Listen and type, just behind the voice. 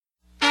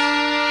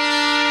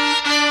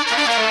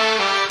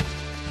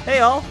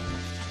y'all.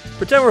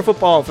 Pretend we're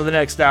football for the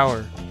next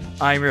hour.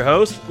 I'm your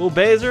host, Will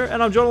Baser,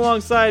 and I'm joined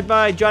alongside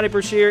by Johnny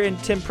Brashear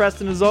and Tim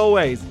Preston as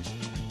always.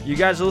 You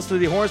guys are listening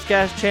to the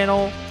Hornscast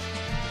channel,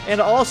 and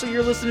also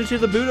you're listening to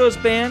the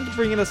Budos Band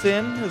bringing us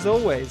in as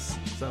always.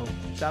 So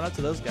shout out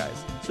to those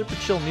guys. Super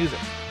chill music.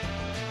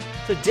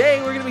 Today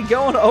we're going to be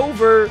going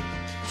over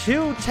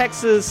two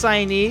Texas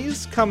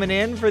signees coming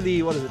in for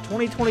the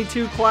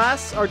 2022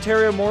 class,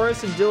 Arterio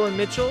Morris and Dylan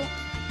Mitchell.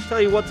 Tell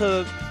you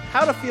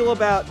how to feel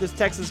about this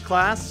Texas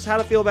class, how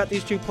to feel about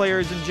these two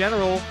players in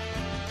general,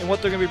 and what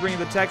they're going to be bringing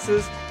to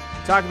Texas.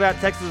 Talk about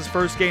Texas'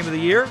 first game of the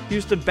year,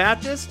 Houston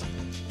Baptist.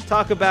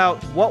 Talk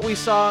about what we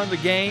saw in the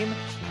game,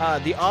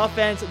 the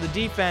offense and the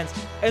defense,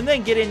 and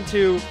then get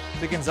into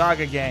the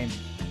Gonzaga game.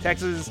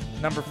 Texas,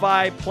 number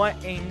 5,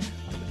 playing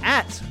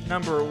at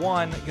number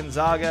 1,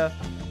 Gonzaga,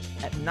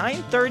 at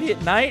 9:30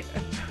 at night,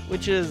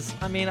 which is,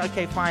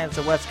 okay, fine, it's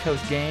a West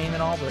Coast game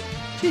and all, but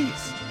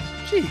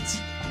jeez.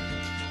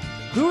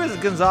 Who is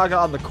Gonzaga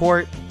on the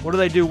court? What do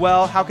they do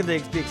well? How can they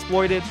be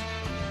exploited?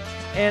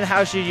 And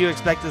how should you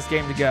expect this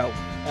game to go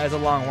as a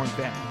Longhorn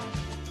fan?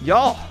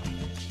 Y'all,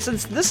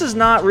 since this is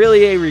not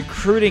really a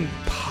recruiting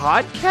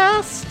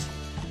podcast,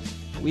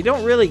 we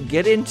don't really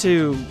get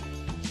into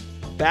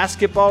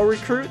basketball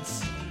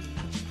recruits,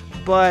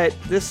 but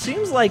this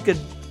seems like a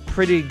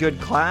pretty good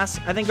class.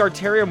 I think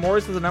Arterio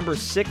Morris is the number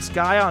 6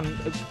 guy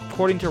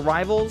according to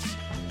Rivals.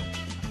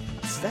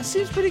 That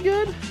seems pretty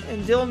good.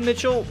 And Dylan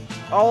Mitchell,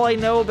 all I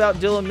know about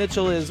Dylan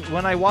Mitchell is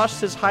when I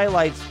watched his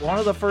highlights, one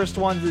of the first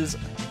ones is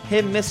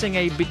him missing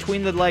a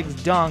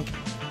between-the-legs dunk,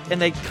 and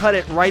they cut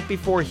it right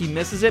before he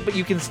misses it, but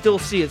you can still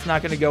see it's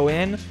not going to go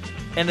in,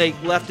 and they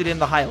left it in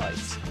the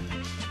highlights.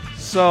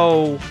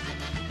 So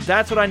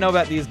that's what I know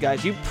about these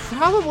guys. You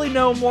probably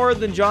know more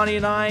than Johnny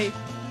and I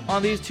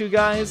on these two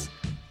guys.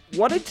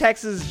 What did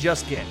Texas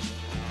just get?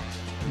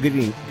 Good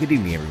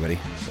evening, everybody,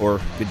 or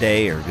good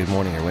day, or good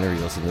morning, or whenever you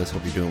listen to this.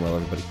 Hope you're doing well,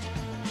 everybody.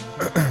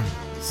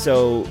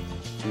 So,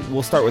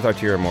 we'll start with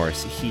Arterio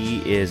Morris. He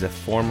is a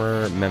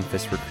former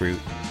Memphis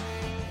recruit,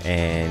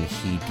 and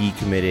he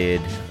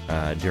decommitted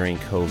during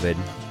COVID,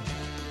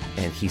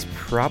 and he's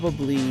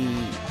probably,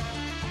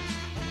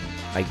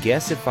 I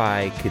guess if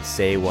I could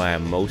say why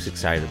I'm most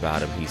excited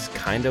about him, he's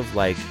kind of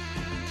like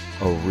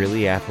a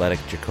really athletic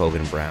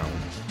Jacobin Brown.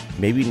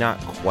 Maybe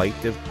not quite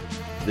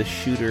the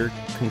shooter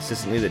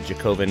consistently that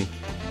Jacobin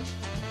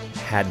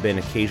had been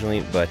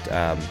occasionally, but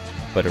a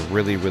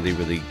really, really,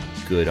 really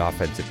good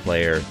offensive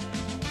player.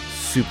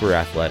 Super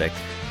athletic,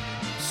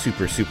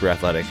 super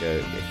athletic,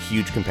 a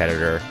huge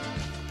competitor.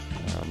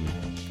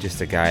 Just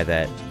a guy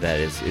that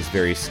is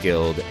very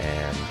skilled,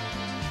 and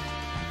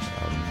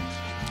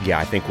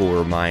I think we'll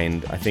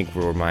remind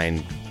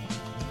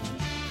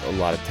a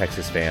lot of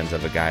Texas fans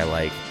of a guy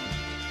like,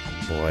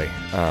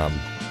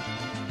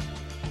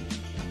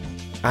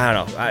 I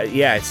don't know.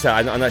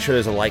 I'm not sure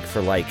there's a like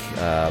for like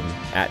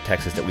at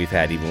Texas that we've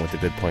had, even with the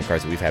good point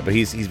guards that we've had. But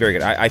he's very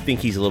good. I think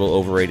he's a little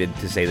overrated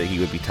to say that he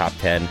would be top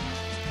 10.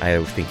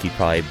 I think he'd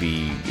probably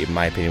be, in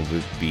my opinion,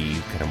 would be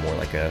kind of more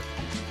like a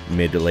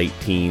mid to late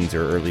teens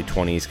or early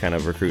 20s kind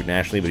of recruit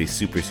nationally. But he's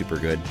super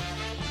good.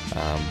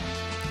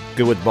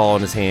 Good with the ball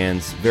in his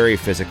hands. Very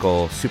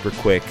physical. Super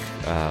quick.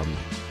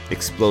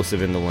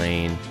 Explosive in the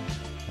lane.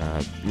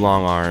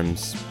 Long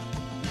arms.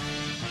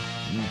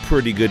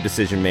 Pretty good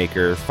decision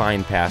maker,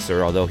 fine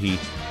passer, although he,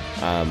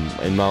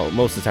 and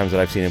most of the times that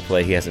I've seen him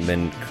play, he hasn't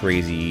been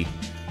crazy,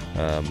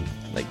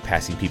 like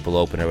passing people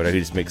open or whatever.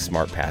 He just makes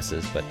smart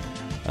passes, but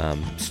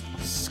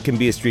can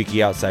be a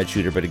streaky outside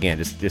shooter. But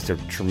again, just a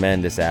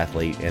tremendous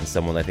athlete and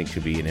someone I think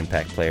could be an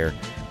impact player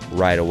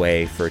right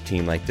away for a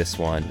team like this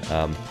one.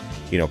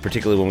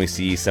 Particularly when we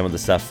see some of the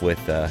stuff with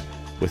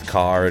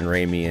Carr and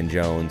Ramey and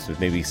Jones, with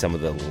maybe some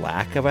of the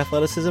lack of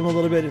athleticism a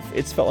little bit.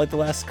 It's felt like the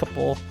last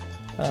couple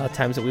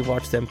times that we've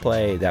watched them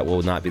play, that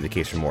will not be the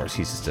case for Morris.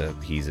 He's a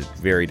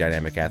very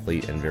dynamic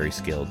athlete and very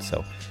skilled.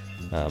 So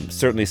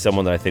certainly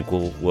someone that I think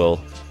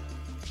will.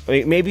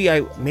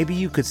 Maybe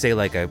you could say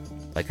like a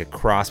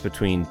cross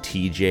between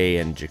TJ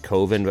and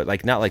Jacobin, but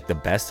like not like the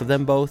best of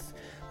them both,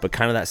 but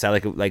kind of that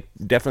side, like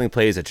definitely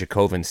plays a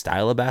Jacobin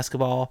style of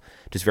basketball,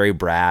 just very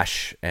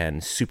brash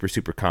and super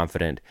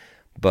confident,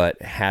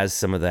 but has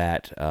some of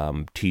that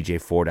TJ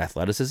Ford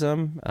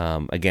athleticism.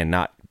 Again,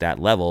 not that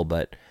level,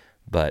 but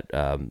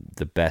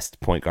the best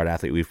point guard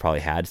athlete we've probably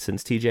had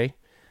since TJ,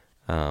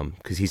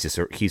 because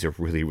he's a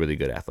really, really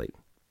good athlete.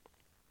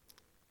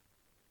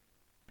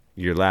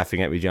 You're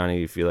laughing at me, Johnny.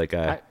 You feel like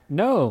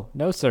No,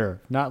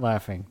 sir. Not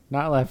laughing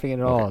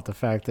at all at the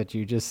fact that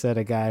you just said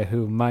a guy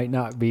who might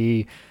not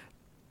be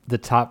the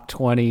top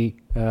 20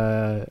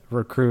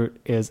 recruit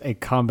is a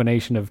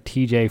combination of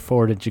TJ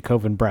Ford and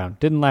Jacobin Brown.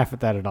 Didn't laugh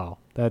at that at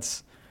all.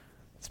 It's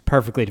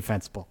perfectly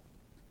defensible.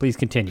 Please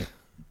continue.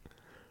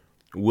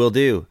 Will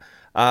do.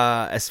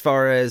 As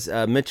far as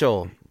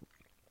Mitchell,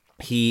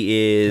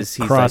 he's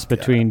cross like,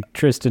 between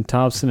Tristan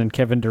Thompson and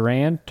Kevin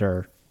Durant,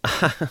 or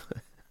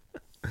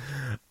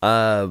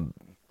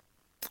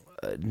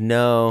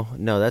no,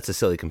 that's a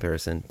silly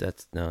comparison.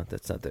 That's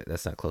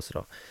not close at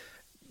all.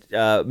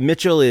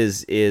 Mitchell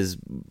is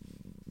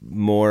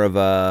more of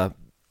a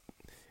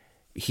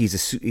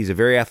he's a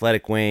very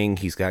athletic wing.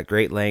 He's got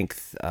great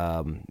length.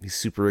 He's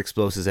super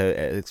explosive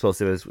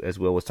as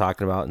Will was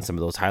talking about in some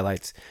of those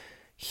highlights.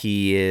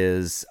 He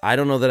is. I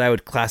don't know that I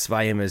would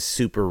classify him as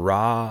super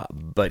raw,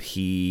 but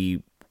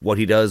what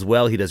he does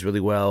well, he does really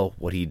well.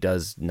 What he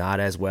does not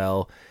as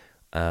well,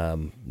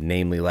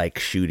 namely like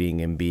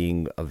shooting and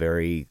being a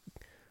very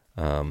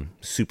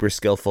super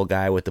skillful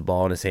guy with the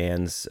ball in his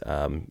hands.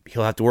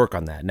 He'll have to work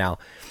on that. Now,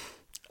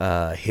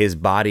 his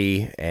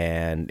body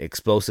and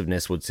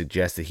explosiveness would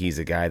suggest that he's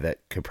a guy that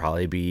could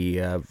probably be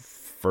a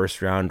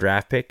first-round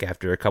draft pick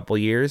after a couple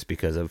years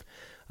because of,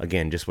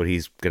 again, just what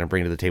he's going to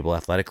bring to the table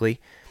athletically.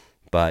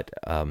 But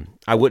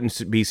I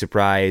wouldn't be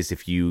surprised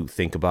if you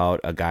think about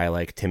a guy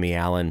like Timmy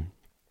Allen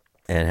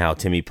and how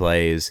Timmy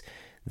plays,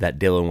 that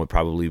Dylan would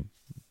probably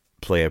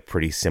play a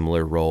pretty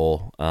similar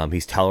role.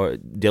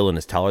 Dylan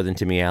is taller than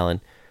Timmy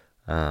Allen,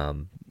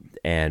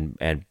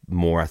 and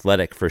more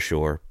athletic for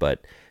sure,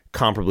 but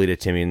comparably to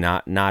Timmy,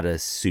 not a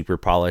super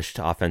polished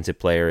offensive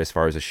player as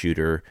far as a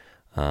shooter,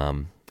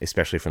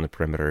 especially from the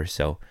perimeter.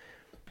 So,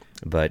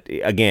 but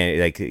again,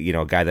 like, you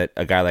know, a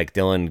guy like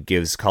Dylan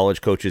gives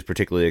college coaches,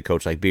 particularly a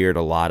coach like Beard,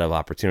 a lot of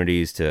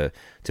opportunities to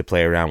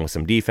play around with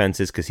some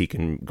defenses because he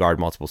can guard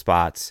multiple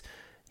spots.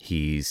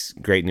 He's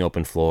great in the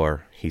open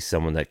floor. He's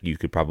someone that you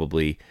could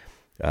probably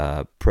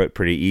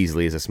pretty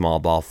easily as a small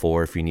ball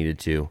four if you needed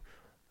to,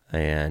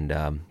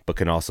 and but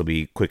can also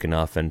be quick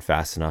enough and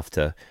fast enough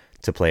to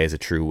play as a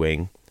true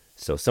wing.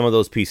 So some of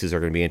those pieces are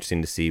going to be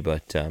interesting to see.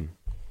 But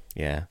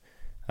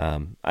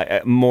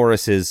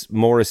Morris is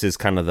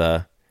kind of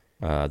the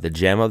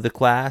gem of the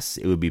class.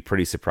 It would be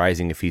pretty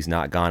surprising if he's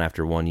not gone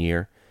after 1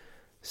 year.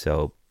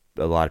 So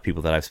a lot of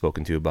people that I've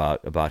spoken to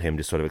about him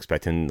just sort of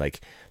expecting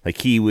like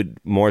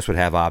Morris would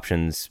have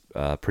options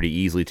pretty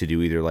easily to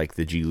do either like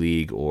the G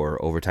League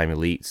or Overtime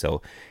Elite.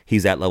 So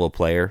he's that level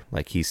player.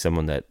 Like he's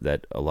someone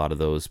that a lot of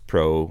those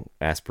pro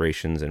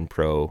aspirations and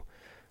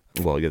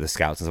the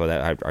scouts and stuff like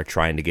that are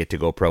trying to get to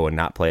go pro and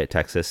not play at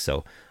Texas.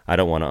 So I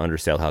don't want to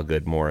undersell how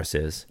good Morris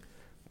is.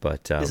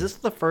 But is this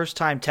the first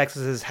time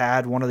Texas has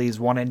had one of these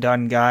one and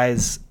done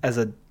guys as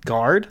a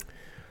guard?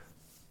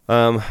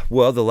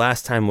 Well, the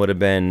last time would have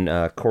been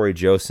Corey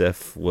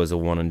Joseph was a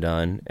one and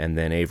done, and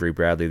then Avery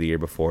Bradley the year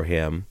before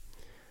him.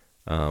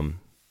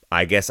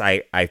 I guess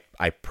I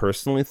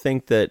personally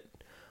think that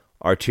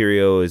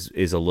Arterio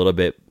is a little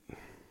bit.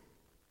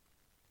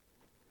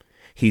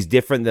 He's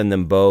different than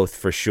them both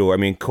for sure. I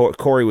mean,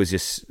 Corey was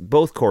just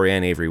both Corey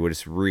and Avery were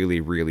just really,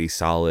 really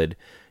solid,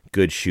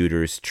 good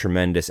shooters,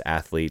 tremendous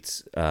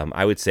athletes.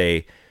 I would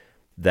say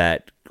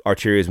that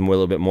Arterio is a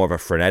little bit more of a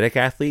frenetic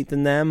athlete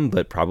than them,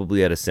 but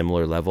probably at a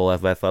similar level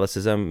of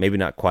athleticism. Maybe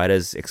not quite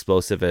as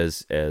explosive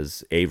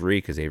as Avery,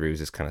 because Avery was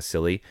just kind of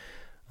silly,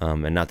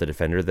 and not the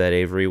defender that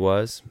Avery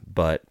was,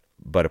 but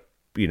better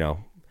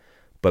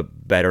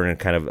in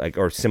kind of like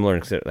or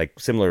similar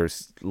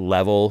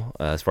level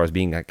as far as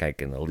being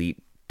like an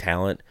elite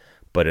talent,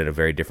 but in a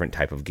very different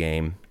type of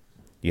game.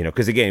 You know,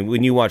 because again,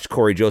 when you watch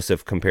Corey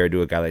Joseph compared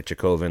to a guy like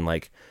Chekhovin,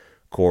 like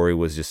Corey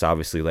was just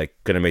obviously like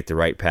going to make the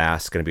right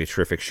pass, going to be a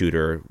terrific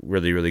shooter,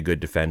 really, really good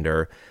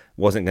defender,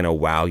 wasn't going to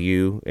wow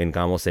you in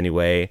almost any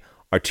way.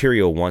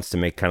 Arterio wants to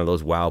make kind of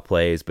those wow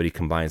plays, but he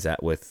combines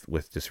that with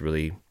just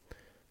really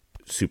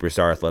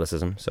superstar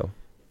athleticism.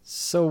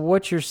 So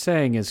what you're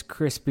saying is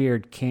Chris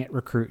Beard can't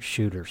recruit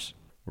shooters.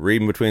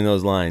 Reading between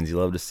those lines, you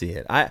love to see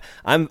it.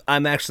 I'm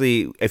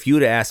actually, if you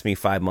would have asked me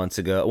 5 months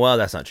ago, well,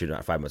 that's not true,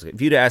 not 5 months ago.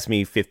 If you'd have asked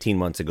me 15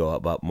 months ago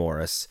about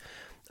Morris,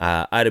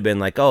 I'd have been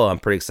like, oh, I'm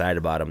pretty excited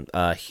about him.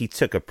 He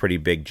took a pretty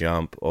big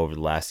jump over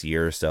the last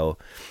year or so,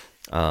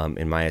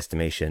 in my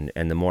estimation.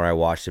 And the more I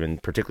watched him,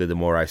 and particularly the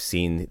more I've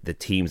seen the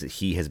teams that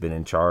he has been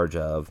in charge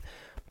of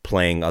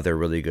playing other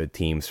really good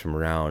teams from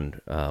around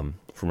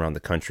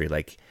the country,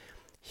 like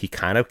he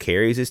kind of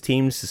carries his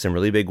teams to some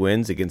really big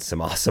wins against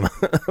some awesome,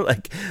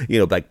 like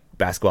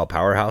basketball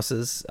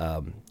powerhouses,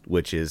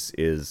 which is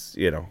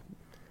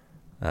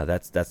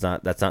that's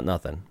not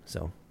nothing.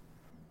 So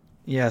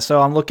yeah,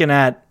 so I'm looking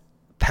at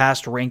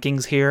past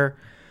rankings here.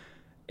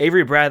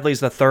 Avery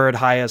Bradley's the third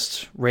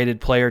highest rated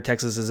player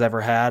Texas has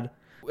ever had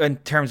in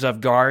terms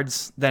of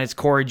guards. Then it's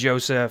Corey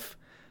Joseph.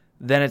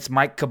 Then it's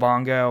Mike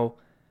Kabongo.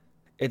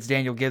 It's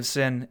Daniel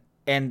Gibson.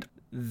 And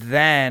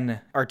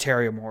then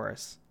Arterio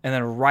Morris. And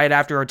then right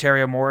after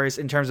Arterio Morris,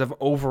 in terms of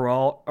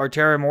overall,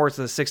 Arterio Morris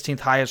is the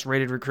 16th highest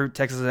rated recruit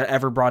Texas has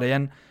ever brought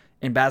in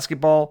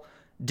basketball.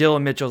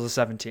 Dylan Mitchell's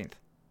the 17th.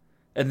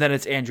 And then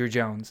it's Andrew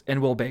Jones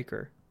and Will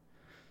Baker.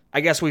 I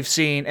guess we've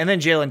seen, and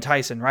then Jalen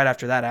Tyson right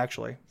after that,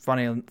 actually,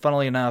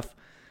 funnily enough.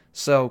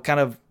 So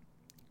kind of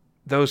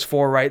those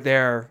four right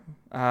there,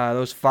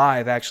 those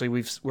five,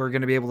 actually, we're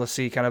going to be able to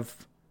see kind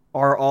of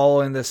are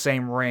all in the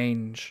same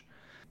range.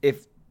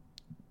 If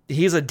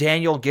he's a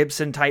Daniel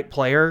Gibson type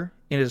player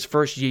in his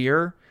first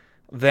year,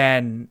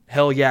 then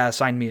hell yeah,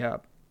 sign me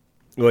up.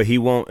 Well, he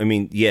won't. I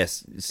mean,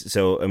 yes.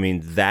 So I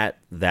mean that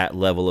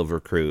level of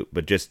recruit,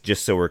 but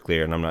just so we're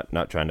clear, and I'm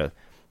not trying to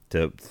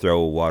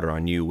throw water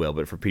on you, Will,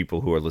 but for people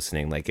who are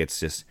listening, like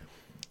it's just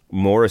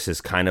Morris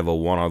is kind of a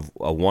one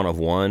of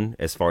one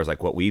as far as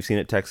like what we've seen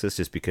at Texas,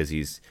 just because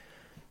he's,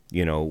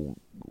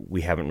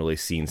 we haven't really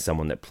seen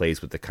someone that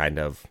plays with the kind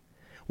of.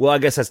 Well, I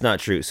guess that's not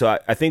true. So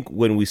I think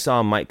when we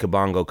saw Mike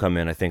Kabongo come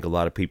in, I think a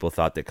lot of people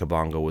thought that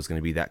Kabongo was going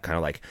to be that kind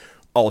of like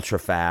ultra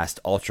fast,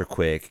 ultra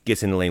quick,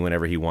 gets in the lane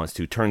whenever he wants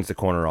to, turns the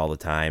corner all the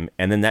time,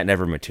 and then that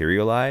never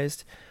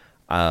materialized.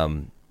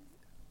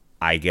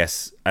 I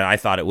guess, and I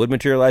thought it would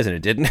materialize, and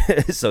it didn't.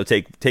 So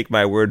take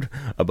my word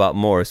about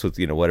Morris with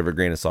whatever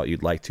grain of salt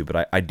you'd like to.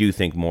 But I do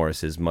think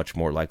Morris is much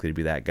more likely to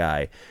be that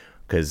guy,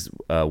 because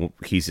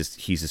he's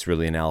just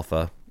really an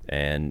alpha,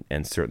 and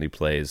certainly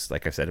plays,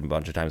 like I've said a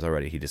bunch of times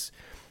already.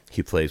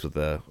 He plays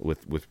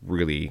with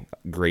really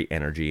great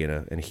energy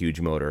and a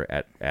huge motor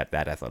at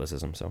that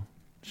athleticism. So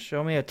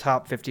show me a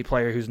top 50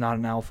 player who's not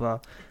an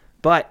alpha.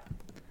 But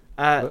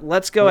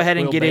let's go ahead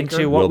and get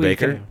into what we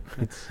can.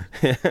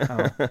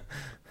 Oh.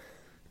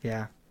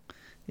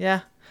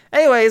 Yeah.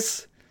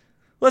 Anyways,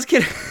 let's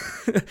get.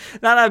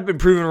 Now that I've been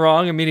proven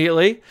wrong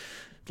immediately,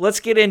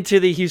 let's get into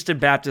the Houston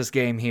Baptist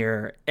game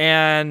here.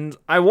 And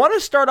I want to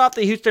start off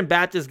the Houston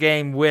Baptist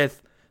game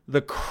with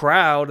the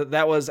crowd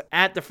that was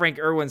at the Frank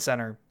Erwin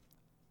Center.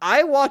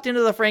 I walked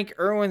into the Frank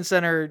Erwin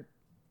Center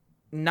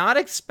not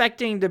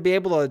expecting to be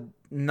able to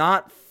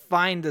not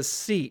find a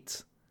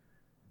seat.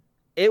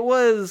 That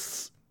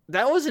was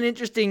an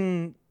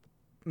interesting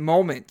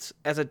moment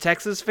as a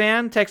Texas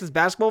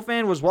basketball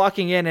fan, was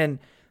walking in and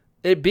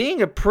it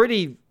being a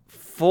pretty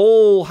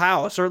full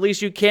house, or at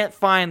least you can't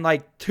find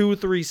like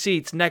 2-3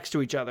 seats next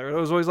to each other. It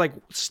was always like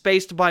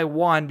spaced by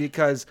one,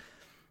 because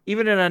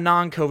even in a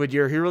non-COVID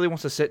year, he really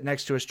wants to sit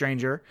next to a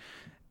stranger.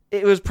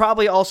 It was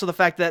probably also the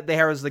fact that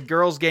there was the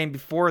girls' game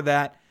before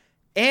that,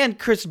 and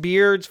Chris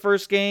Beard's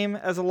first game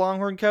as a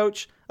Longhorn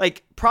coach.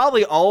 Like,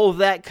 probably all of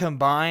that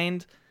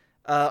combined,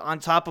 on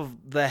top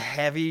of the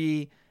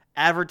heavy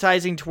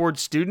advertising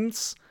towards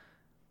students.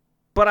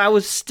 But I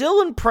was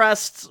still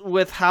impressed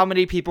with how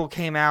many people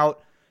came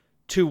out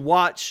to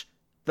watch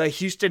the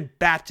Houston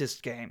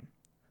Baptist game.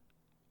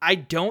 I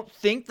don't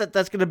think that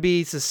that's going to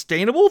be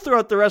sustainable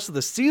throughout the rest of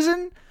the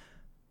season,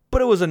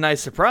 but it was a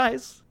nice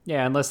surprise.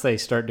 Yeah, unless they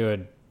start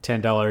doing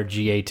 $10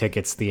 GA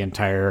tickets the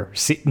entire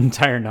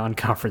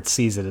non-conference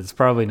season, it's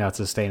probably not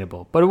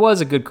sustainable. But it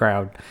was a good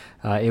crowd.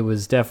 It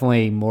was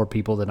definitely more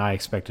people than I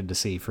expected to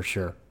see, for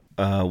sure.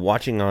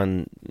 Watching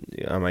on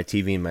my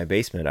TV in my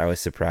basement, I was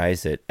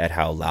surprised at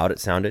how loud it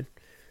sounded.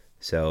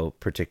 So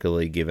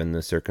particularly given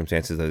the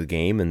circumstances of the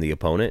game and the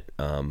opponent,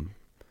 but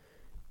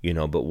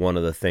one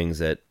of the things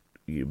that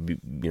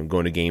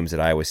going to games at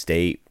Iowa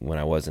State when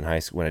I was in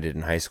when I did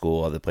in high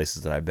school, other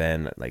places that I've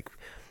been, like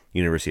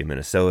University of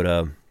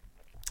Minnesota,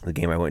 the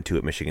game I went to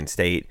at Michigan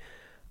State,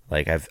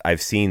 like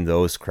I've seen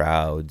those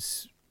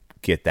crowds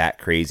get that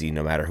crazy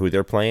no matter who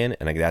they're playing,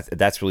 and like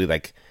that's really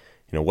like,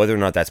 whether or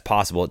not that's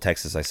possible at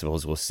Texas, I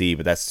suppose we'll see,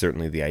 but that's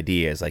certainly the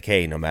idea, is like,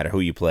 hey, no matter who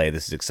you play,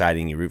 this is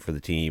exciting, you root for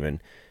the team, and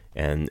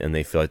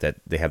they feel like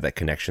that they have that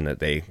connection, that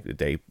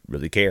they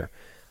really care.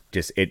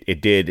 Just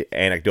it did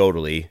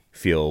anecdotally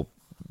feel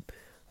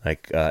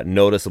like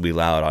noticeably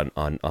loud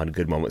on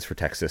good moments for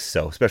Texas.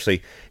 So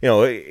especially,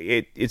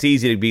 it's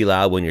easy to be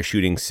loud when you're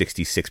shooting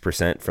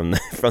 66% from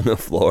the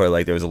floor.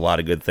 Like, there was a lot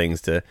of good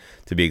things to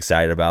be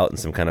excited about, and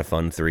some kind of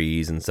fun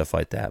threes and stuff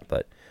like that.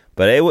 But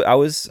I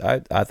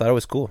thought it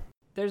was cool.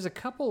 There's a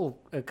couple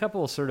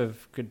sort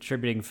of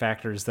contributing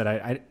factors that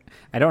I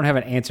don't have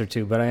an answer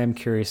to, but I am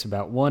curious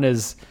about. One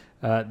is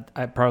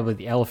probably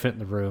the elephant in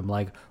the room.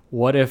 Like,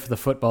 what if the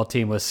football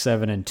team was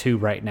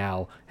 7-2 right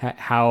now?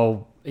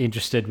 How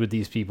interested would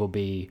these people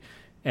be?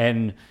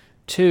 And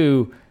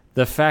two,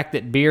 the fact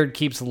that Beard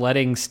keeps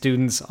letting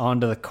students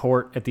onto the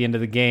court at the end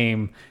of the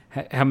game.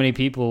 How many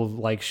people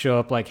like show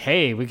up like,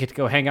 hey, we get to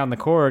go hang out on the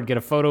court, get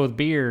a photo with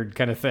Beard,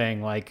 kind of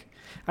thing. Like,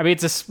 I mean,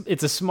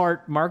 it's a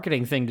smart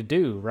marketing thing to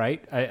do,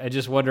 right? I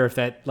just wonder if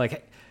that,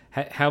 like,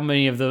 how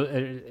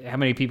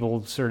many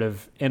people sort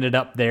of ended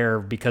up there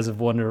because of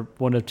one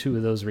or two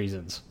of those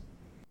reasons.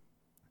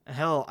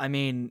 Hell, I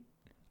mean,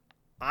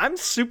 I'm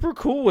super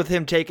cool with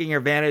him taking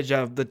advantage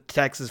of the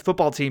Texas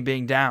football team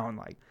being down.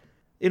 Like,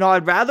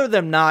 I'd rather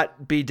them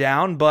not be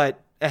down,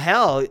 but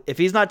hell, if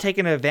he's not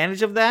taking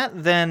advantage of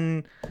that,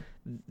 then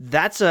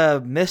that's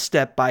a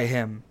misstep by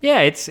him. Yeah,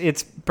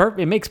 it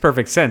makes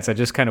perfect sense. I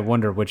just kind of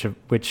wonder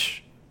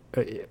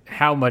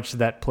how much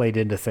that played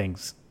into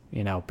things,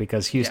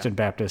 because Houston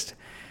Baptist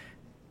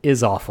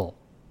is awful.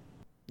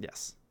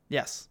 Yes.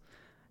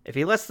 If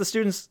he lets the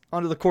students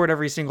onto the court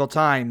every single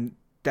time,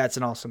 that's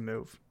an awesome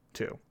move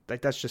too.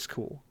 Like, that's just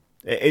cool.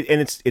 And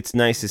it's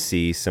nice to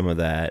see some of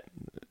that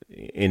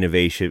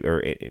innovation,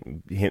 or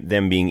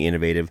them being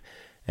innovative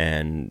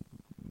and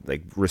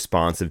like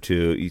responsive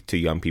to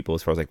young people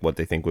as far as like what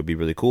they think would be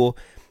really cool,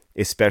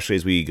 especially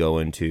as we go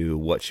into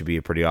what should be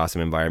a pretty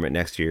awesome environment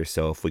next year.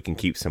 So if we can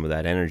keep some of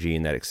that energy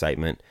and that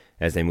excitement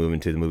as they move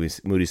into the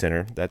Moody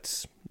Center,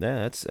 that's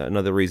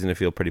another reason to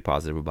feel pretty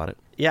positive about it.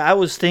 Yeah, I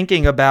was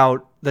thinking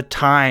about the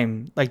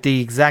time, like the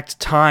exact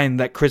time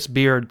that Chris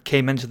Beard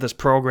came into this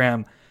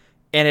program,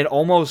 and it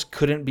almost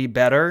couldn't be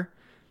better.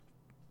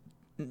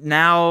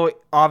 now,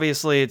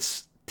 obviously,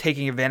 it's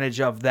taking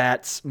advantage of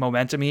that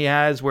momentum he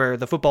has where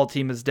the football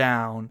team is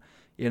down.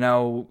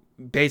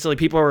 Basically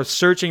people are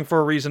searching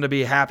for a reason to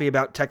be happy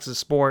about Texas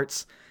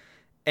sports,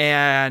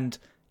 and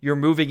you're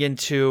moving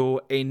into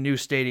a new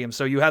stadium.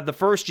 So you have the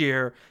first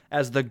year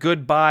as the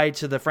goodbye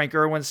to the Frank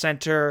Irwin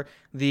Center,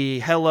 the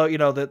hello,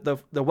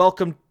 the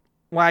welcome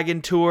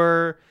wagon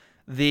tour,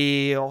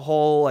 the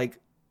whole like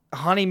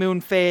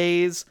honeymoon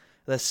phase.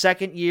 The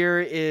second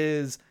year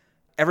is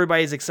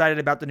everybody's excited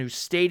about the new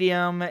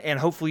stadium, and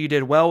hopefully you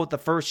did well with the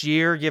first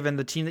year given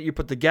the team that you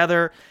put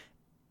together.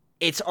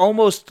 It's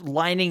almost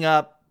lining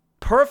up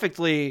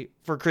perfectly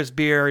for Chris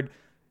Beard.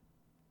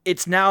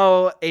 It's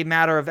now a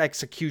matter of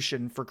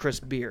execution for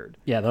Chris Beard.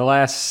 Yeah, the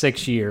last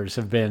 6 years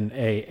have been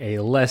a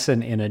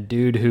lesson in a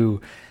dude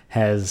who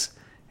his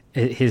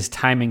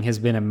timing has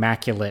been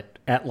immaculate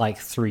at like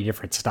 3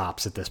 different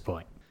stops at this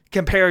point.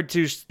 Compared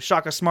to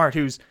Shaka Smart,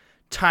 whose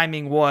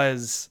timing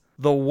was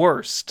the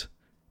worst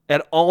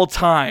at all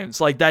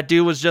times. Like, that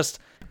dude was just...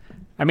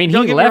 I mean,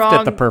 he left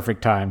at the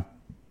perfect time.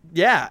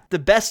 Yeah, the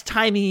best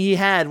timing he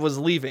had was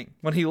leaving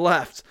when he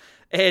left.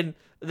 And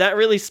that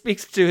really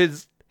speaks to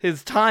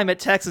his time at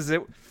Texas.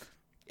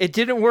 It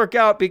didn't work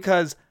out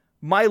because,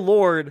 my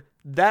Lord,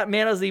 that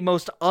man is the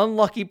most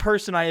unlucky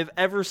person I have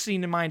ever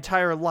seen in my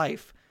entire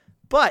life.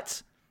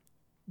 But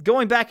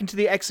going back into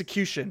the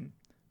execution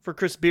for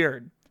Chris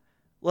Beard,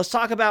 let's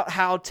talk about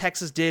how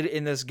Texas did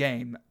in this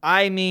game.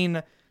 I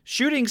mean,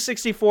 shooting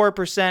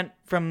 64%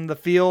 from the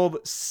field,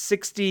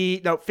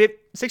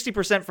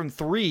 60% from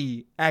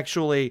 3,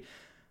 actually.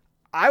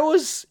 I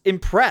was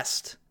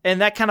impressed.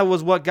 And that kind of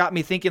was what got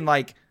me thinking,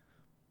 like,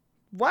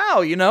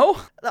 wow,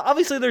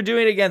 obviously they're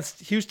doing it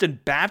against Houston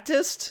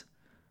Baptist,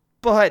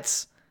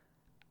 but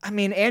I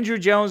mean, Andrew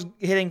Jones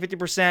hitting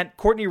 50%,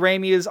 Courtney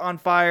Ramey is on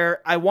fire.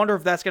 I wonder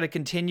if that's going to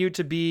continue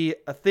to be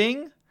a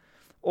thing,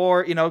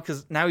 or,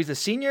 because now he's a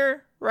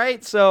senior,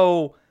 right?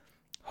 So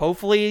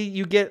hopefully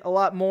you get a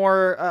lot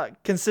more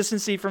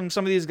consistency from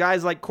some of these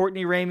guys like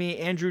Courtney Ramey,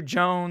 Andrew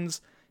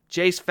Jones,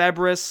 Jace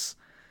Febris,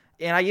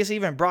 and I guess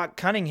even Brock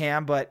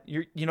Cunningham. But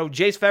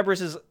Jace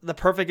Febris is the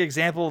perfect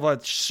example of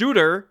a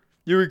shooter.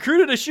 You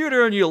recruited a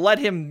shooter and you let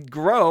him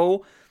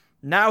grow.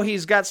 Now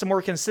he's got some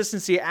more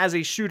consistency as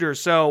a shooter.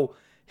 So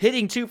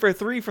hitting 2 for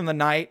 3 from the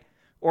night,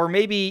 or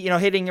maybe,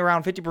 hitting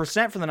around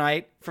 50% from the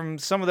night from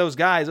some of those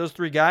guys, those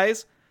 3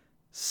 guys,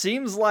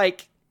 seems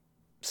like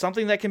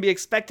something that can be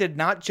expected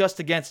not just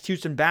against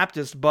Houston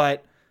Baptist,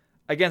 but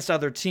against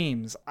other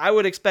teams. I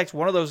would expect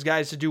one of those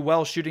guys to do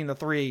well shooting the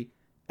 3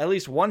 at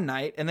least one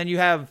night. And then you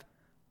have,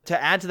 to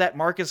add to that,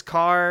 Marcus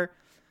Carr,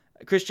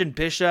 Christian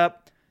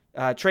Bishop,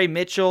 Trey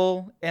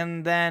Mitchell,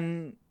 and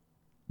then,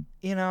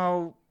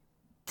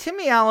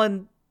 Timmy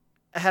Allen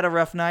had a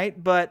rough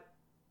night, but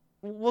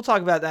we'll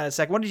talk about that in a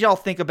second. What did y'all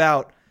think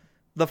about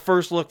the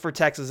first look for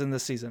Texas in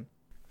this season?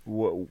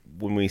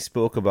 When we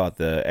spoke about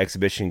the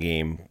exhibition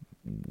game,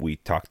 we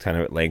talked kind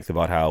of at length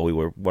about how we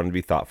wanted to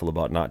be thoughtful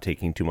about not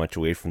taking too much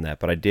away from that.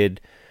 But I did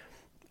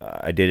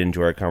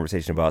enjoy our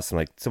conversation about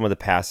some of the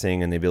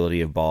passing and the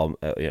ability of ball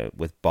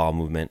with ball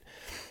movement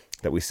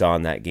that we saw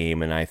in that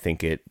game, and I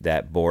think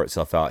that bore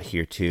itself out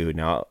here too.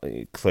 Now,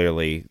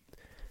 clearly,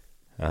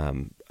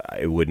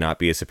 it would not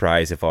be a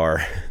surprise if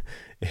our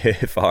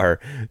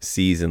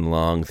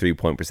season-long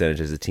 3-point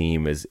percentage as a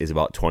team is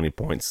about 20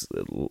 points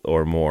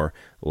or more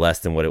less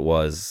than what it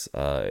was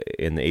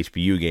in the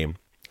HBU game.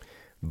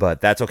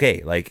 But that's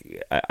okay.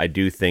 Like, I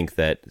do think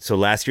that... So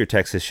last year,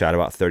 Texas shot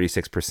about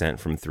 36%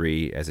 from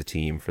 3 as a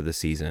team for the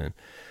season.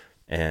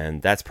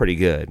 And that's pretty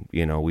good.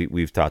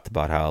 We've talked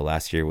about how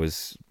last year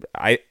was,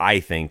 I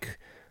think,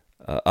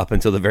 up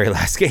until the very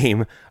last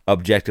game,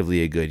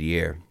 objectively a good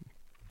year.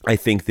 I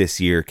think this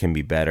year can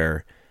be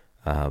better,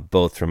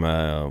 both from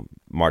a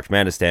March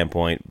Madness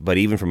standpoint, but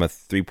even from a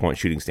 3-point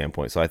shooting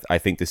standpoint. So I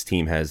think this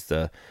team has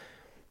the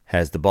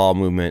ball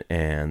movement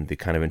and the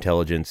kind of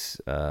intelligence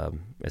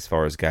as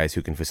far as guys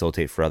who can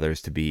facilitate for others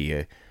to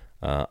be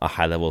a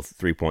high-level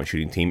 3-point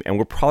shooting team. And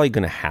we're probably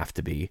going to have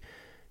to be.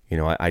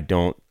 I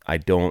don't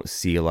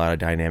see a lot of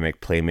dynamic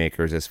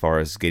playmakers as far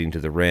as getting to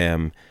the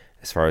rim,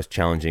 as far as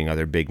challenging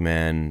other big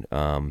men,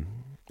 on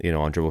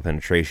dribble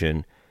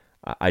penetration.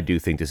 I do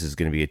think this is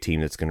going to be a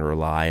team that's going to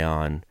rely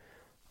on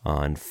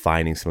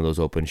finding some of those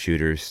open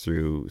shooters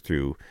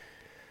through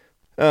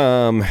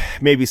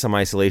maybe some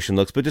isolation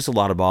looks, but just a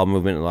lot of ball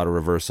movement, a lot of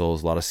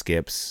reversals, a lot of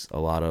skips, a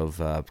lot of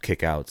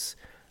kickouts.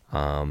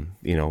 I'll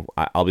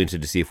be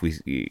interested to see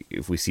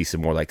if we see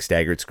some more like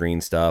staggered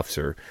screen stuffs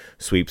or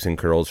sweeps and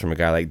curls from a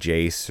guy like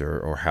Jace,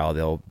 or how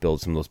they'll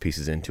build some of those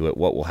pieces into it.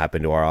 What will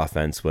happen to our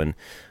offense when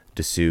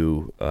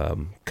Dessou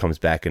comes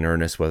back in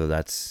earnest, whether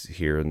that's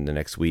here in the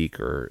next week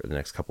or the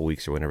next couple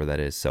weeks or whenever that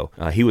is. So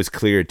he was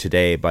cleared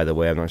today, by the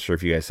way. I'm not sure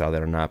if you guys saw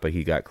that or not, but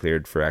he got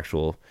cleared for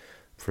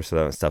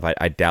some stuff.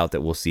 I doubt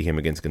that we'll see him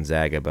against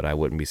Gonzaga, but I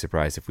wouldn't be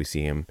surprised if we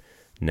see him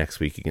next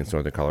week against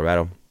Northern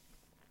Colorado.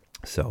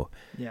 So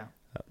yeah.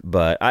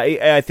 But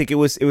I think it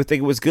was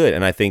good,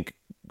 and I think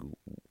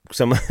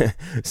some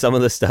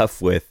of the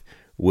stuff with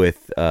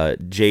with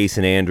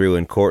Jason, Andrew,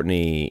 and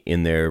Courtney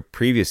in their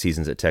previous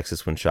seasons at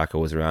Texas when Shaka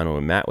was around and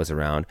when Matt was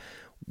around,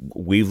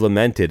 we've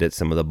lamented at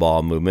some of the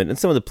ball movement and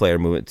some of the player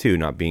movement too,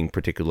 not being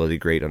particularly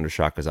great under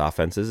Shaka's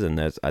offenses, and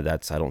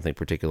that's I don't think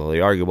particularly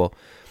arguable.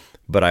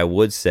 But I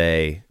would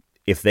say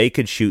if they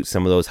could shoot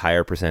some of those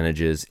higher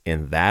percentages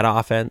in that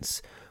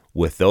offense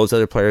with those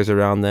other players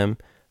around them,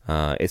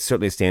 it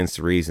certainly stands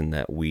to reason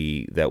that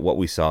what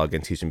we saw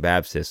against Houston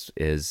Baptist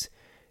is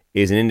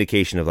an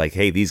indication of like,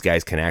 hey, these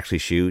guys can actually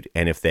shoot,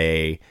 and if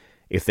they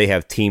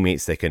have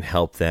teammates that can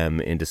help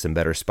them into some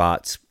better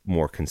spots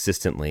more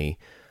consistently,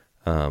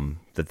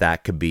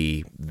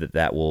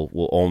 that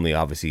will only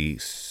obviously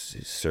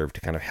serve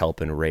to kind of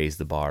help and raise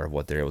the bar of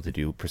what they're able to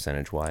do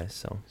percentage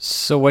wise.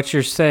 So what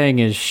you're saying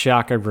is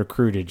Shaka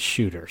recruited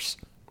shooters.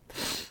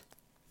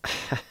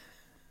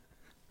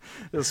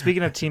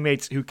 Speaking of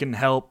teammates who can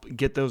help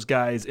get those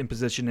guys in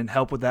position and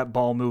help with that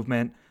ball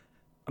movement,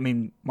 I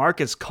mean,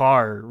 Marcus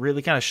Carr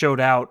really kind of showed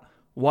out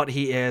what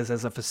he is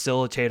as a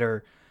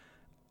facilitator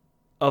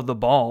of the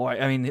ball.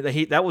 I mean,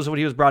 that was what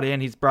he was brought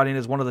in. He's brought in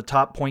as one of the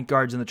top point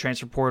guards in the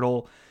transfer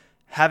portal.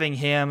 Having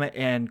him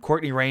and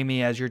Courtney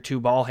Ramey as your two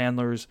ball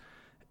handlers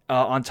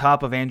on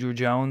top of Andrew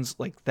Jones,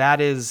 like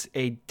that is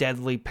a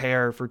deadly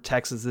pair for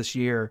Texas this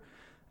year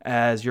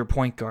as your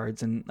point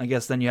guards. And I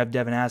guess then you have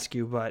Devin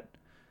Askew, but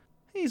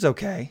he's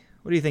okay.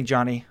 What do you think,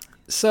 Johnny?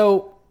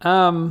 So,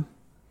 I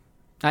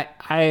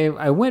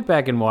went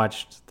back and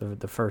watched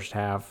the first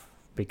half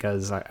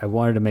because I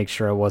wanted to make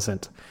sure I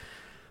wasn't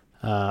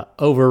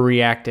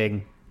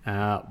overreacting.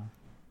 But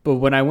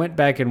when I went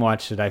back and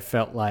watched it, I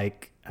felt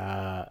like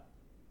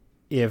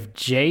if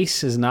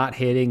Jace is not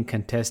hitting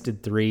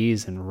contested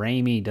threes and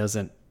Ramey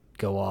doesn't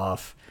go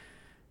off,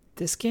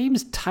 this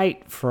game's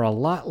tight for a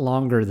lot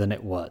longer than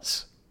it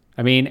was.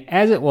 I mean,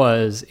 as it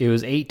was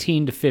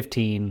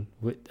 18-15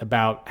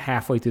 about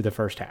halfway through the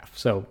first half.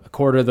 So a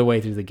quarter of the way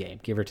through the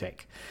game, give or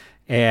take.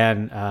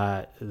 And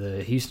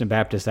the Houston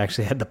Baptist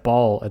actually had the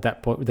ball at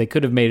that point. They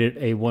could have made it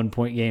a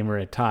 1-point game or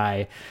a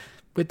tie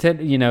with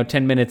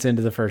 10 minutes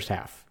into the first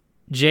half.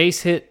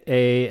 Jace hit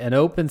an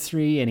open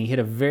three, and he hit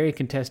a very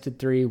contested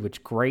three,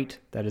 which great.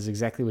 That is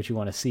exactly what you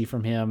want to see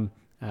from him.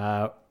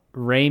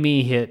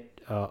 Ramey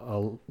hit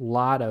a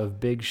lot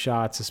of big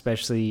shots,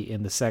 especially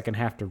in the second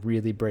half to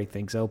really break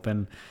things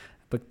open.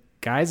 But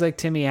guys like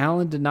Timmy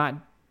Allen did not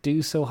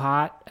do so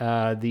hot.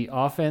 The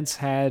offense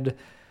had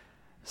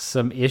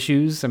some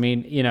issues. I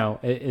mean,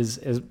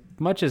 as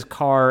much as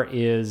Carr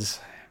is,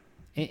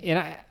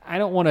 and I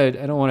don't want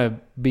to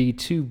be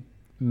too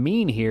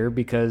mean here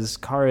because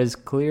Carr is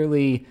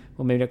clearly,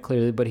 well, maybe not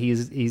clearly, but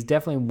he's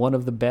definitely one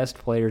of the best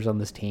players on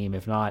this team.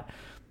 If not,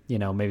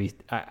 maybe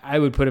I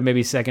would put him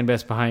maybe second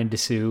best behind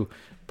Dessou,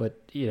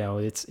 but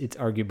it's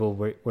arguable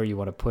where you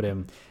want to put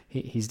him.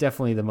 He's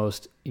definitely the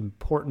most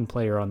important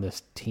player on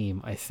this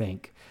team, I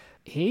think.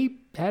 He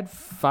had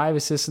 5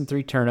 assists and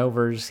 3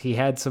 turnovers. He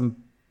had some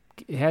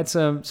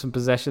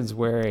possessions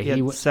where he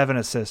had 7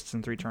 assists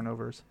and 3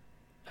 turnovers.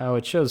 Oh,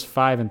 it shows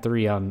 5 and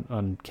 3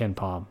 on Ken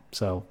Palm.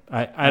 So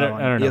I don't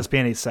know.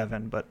 ESPN is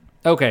 7, but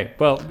okay.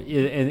 Well,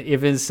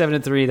 if it's 7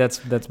 and 3, that's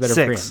better 6.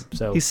 For him.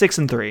 So he's 6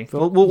 and 3.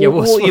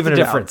 We'll even the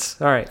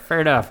difference. All right, fair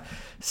enough.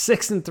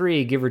 6 and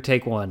 3, give or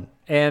take 1.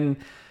 And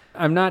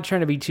I'm not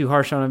trying to be too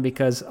harsh on him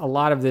because a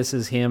lot of this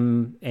is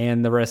him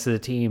and the rest of the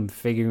team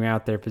figuring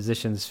out their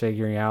positions,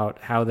 figuring out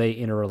how they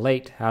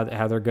interrelate, how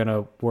they're going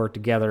to work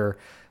together.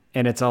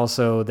 And it's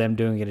also them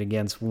doing it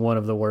against one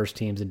of the worst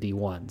teams in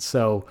D1.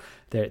 So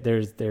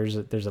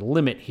there's a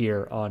limit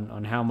here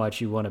on how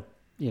much you want to,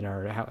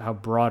 or how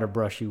broad a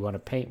brush you want to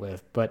paint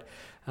with. But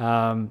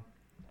I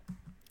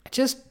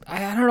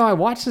don't know. I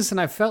watched this and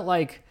I felt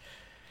like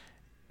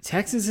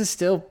Texas is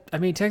still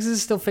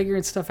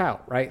figuring stuff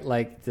out, right?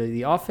 Like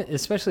the offense,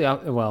 especially,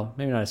 well,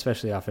 maybe not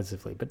especially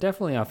offensively, but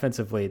definitely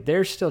offensively,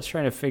 they're still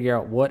trying to figure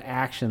out what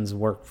actions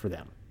work for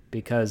them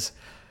because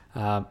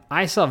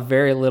I saw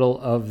very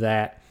little of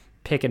that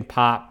pick and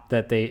pop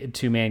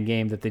two-man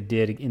game that they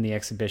did in the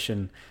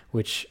exhibition,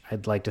 which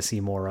I'd like to see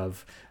more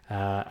of.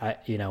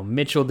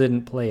 Mitchell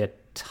didn't play a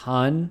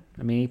ton.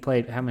 I mean, he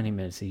played, how many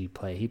minutes did he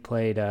play? He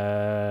played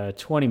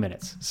 20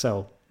 minutes.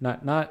 So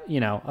not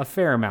a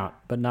fair amount,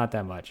 but not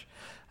that much.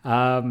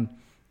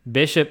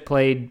 Bishop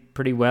played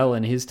pretty well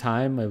in his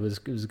time. It was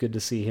good to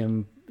see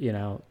him,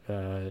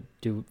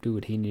 do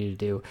what he needed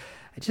to do.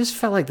 I just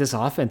felt like this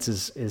offense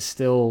is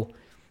still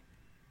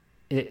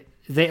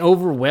they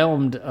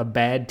overwhelmed a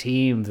bad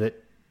team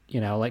that,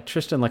 like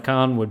Tristan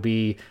Lacan would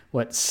be,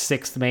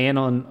 6th man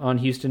on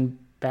Houston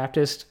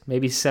Baptist,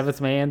 maybe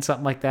 7th man,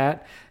 something like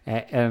that.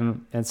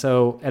 And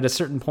so at a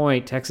certain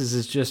point, Texas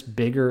is just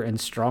bigger and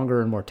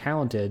stronger and more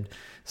talented.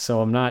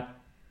 So I'm not,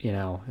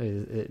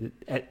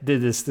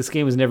 this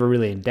game was never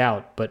really in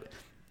doubt, but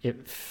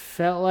it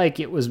felt like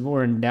it was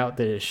more in doubt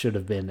than it should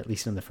have been, at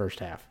least in the first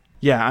half.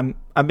 Yeah,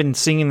 I've been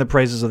singing the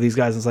praises of these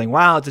guys and saying,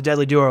 wow, it's a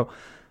deadly duo.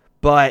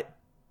 But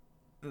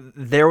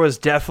there was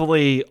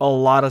definitely a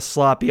lot of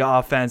sloppy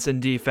offense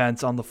and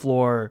defense on the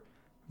floor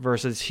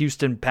versus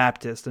Houston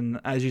Baptist. And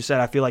as you said,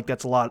 I feel like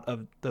that's a lot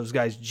of those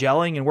guys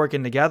gelling and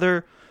working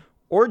together,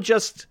 or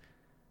just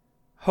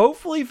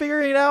hopefully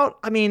figuring it out.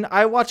 I mean,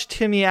 I watched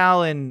Timmy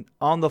Allen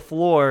on the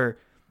floor.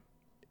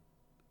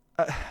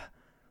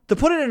 To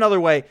put it another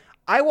way,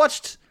 I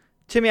watched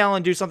Timmy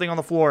Allen do something on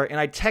the floor, and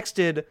I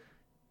texted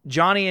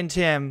Johnny and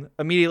Tim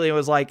immediately and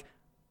was like,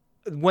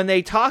 when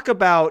they talk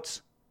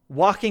about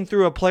walking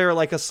through a player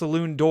like a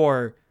saloon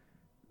door,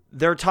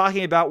 they're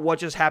talking about what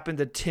just happened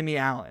to Timmy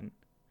Allen.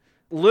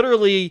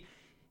 Literally,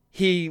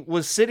 he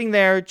was sitting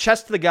there,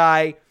 chest to the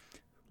guy,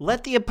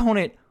 let the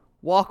opponent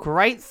walk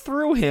right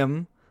through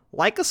him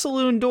like a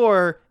saloon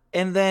door,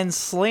 and then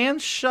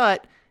slammed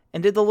shut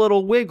and did the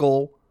little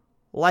wiggle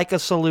like a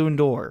saloon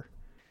door.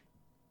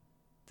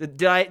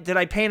 Did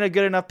I paint a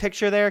good enough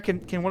picture there?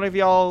 Can one of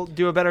y'all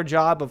do a better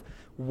job of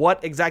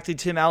what exactly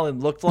Tim Allen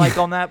looked like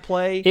on that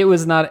play? It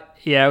was not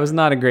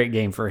a great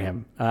game for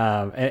him.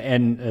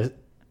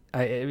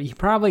 He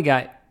probably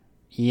got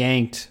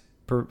yanked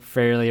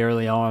fairly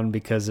early on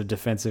because of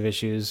defensive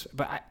issues.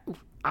 But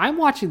I'm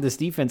watching this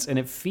defense, and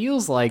it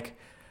feels like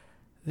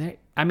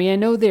I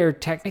know they're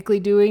technically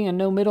doing a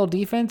no-middle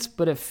defense,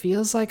 but it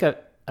feels like a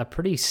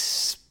pretty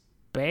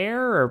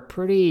spare or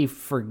pretty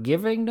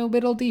forgiving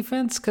no-middle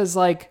defense, because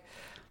like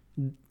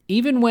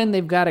even when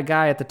they've got a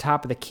guy at the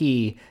top of the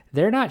key,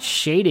 they're not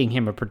shading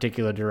him a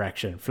particular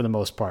direction for the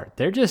most part.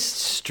 They're just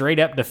straight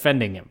up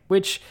defending him,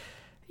 which,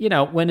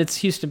 when it's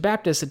Houston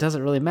Baptist, it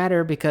doesn't really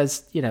matter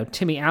because,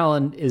 Timmy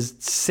Allen is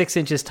 6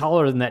 inches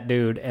taller than that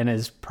dude and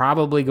is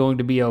probably going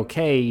to be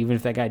okay even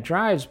if that guy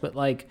drives. But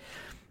like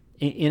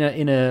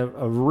in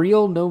a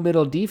real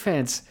no-middle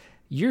defense,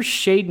 you're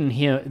shading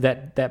him,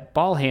 that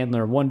ball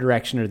handler, one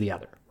direction or the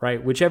other,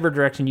 right? Whichever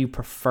direction you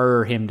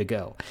prefer him to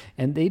go.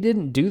 And they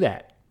didn't do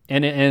that.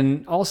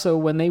 And also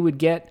when they would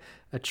get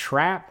a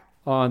trap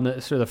on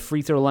the sort of the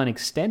free throw line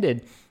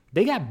extended,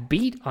 they got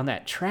beat on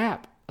that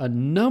trap a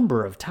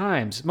number of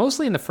times,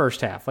 mostly in the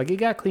first half. Like, it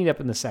got cleaned up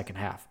in the second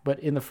half. But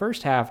in the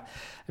first half,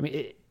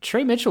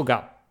 Trey Mitchell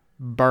got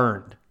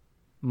burned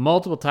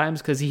multiple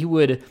times because he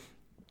would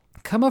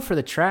come up for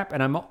the trap,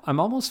 and I'm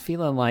almost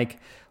feeling like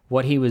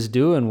what he was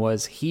doing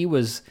was he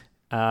was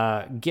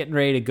getting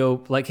ready to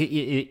go, like,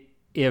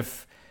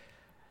 if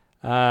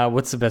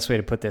what's the best way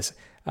to put this?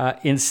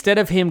 Instead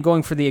of him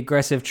going for the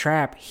aggressive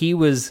trap, he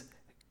was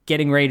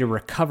getting ready to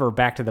recover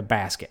back to the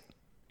basket.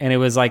 And it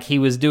was like he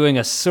was doing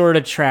a sort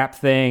of trap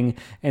thing,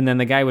 and then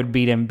the guy would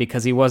beat him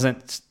because he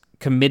wasn't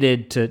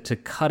committed to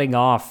cutting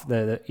off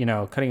the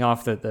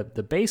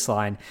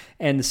baseline.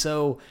 And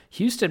so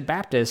Houston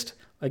Baptist,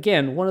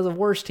 again, one of the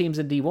worst teams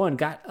in D1,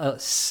 got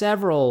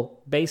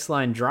several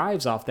baseline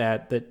drives off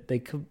that they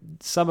could,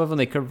 some of them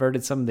they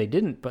converted, some they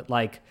didn't. But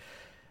like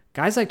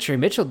guys like Trey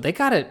Mitchell, they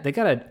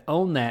gotta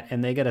own that,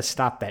 and they gotta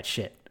stop that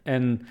shit.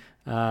 And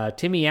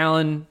Timmy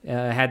Allen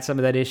had some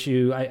of that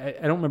issue. I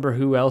don't remember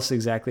who else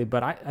exactly,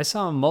 but I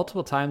saw him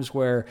multiple times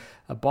where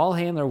a ball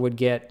handler would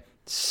get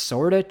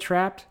sort of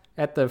trapped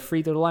at the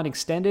free throw line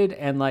extended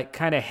and like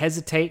kind of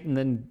hesitate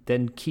and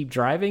then keep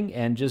driving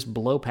and just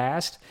blow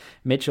past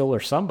Mitchell or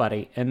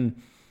somebody. And,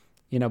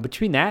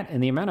 between that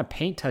and the amount of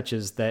paint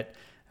touches that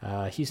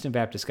Houston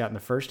Baptist got in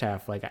the first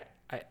half, like,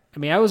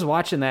 I was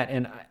watching that,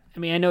 and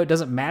I know it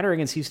doesn't matter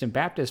against Houston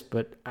Baptist,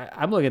 but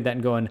I'm looking at that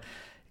and going,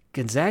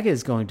 Gonzaga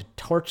is going to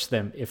torch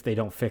them if they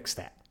don't fix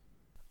that.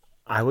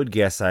 I would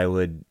guess I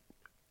would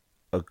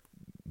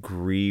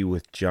agree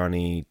with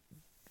Johnny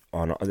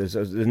on. There's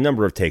a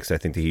number of takes I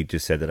think that he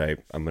just said that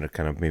I'm going to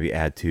kind of maybe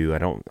add to. I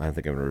don't think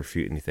I'm going to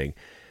refute anything.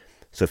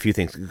 So a few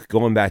things.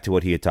 Going back to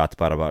what he had talked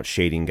about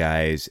shading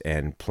guys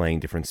and playing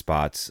different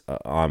spots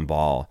on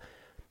ball,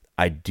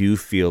 I do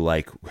feel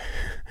like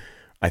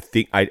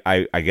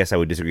I guess I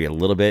would disagree a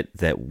little bit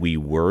that we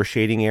were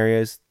shading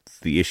areas.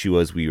 The issue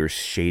was we were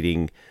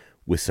shading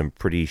with some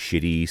pretty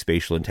shitty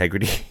spatial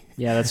integrity.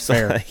 Yeah, that's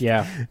fair. Like,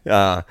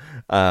 yeah.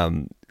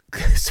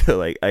 So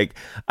like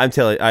I'm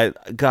telling,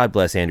 God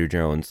bless Andrew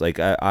Jones. Like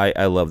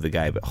I love the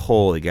guy, but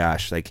holy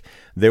gosh, like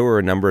there were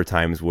a number of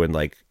times when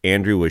like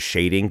Andrew was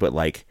shading, but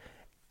like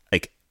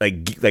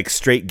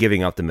straight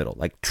giving up the middle,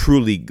 like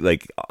truly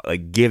like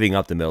giving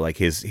up the middle, like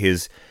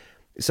his.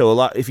 So a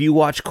lot, if you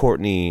watch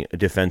Courtney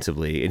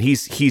defensively, and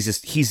he's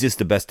just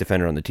the best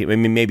defender on the team. I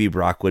mean, maybe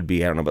Brock would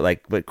be, I don't know,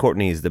 but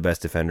Courtney is the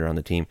best defender on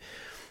the team.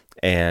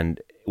 And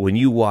when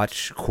you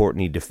watch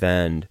Courtney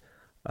defend,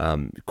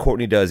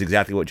 Courtney does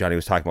exactly what Johnny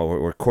was talking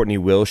about, where Courtney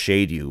will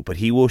shade you, but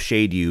he will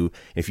shade you.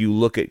 If you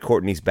look at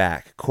Courtney's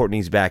back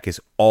is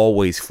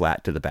always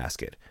flat to the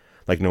basket.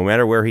 Like no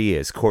matter where he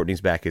is,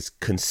 Courtney's back is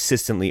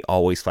consistently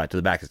always flat to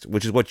the basket,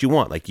 which is what you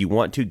want. Like you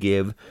want to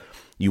give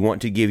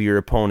your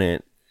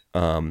opponent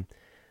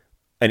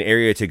an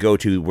area to go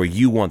to where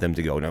you want them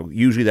to go. Now,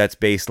 usually that's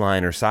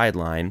baseline or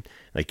sideline.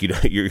 Like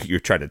you're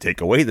trying to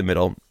take away the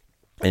middle,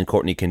 and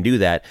Courtney can do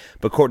that.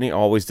 But Courtney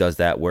always does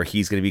that where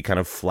he's going to be kind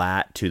of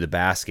flat to the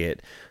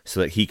basket,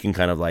 so that he can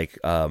kind of like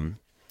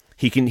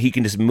he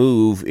can just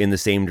move in the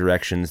same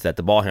directions that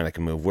the ball handler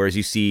can move. Whereas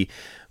you see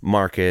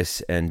Marcus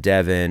and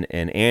Devin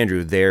and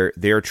Andrew,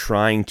 they're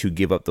trying to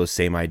give up those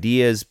same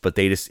ideas, but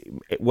they just,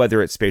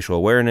 whether it's spatial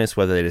awareness,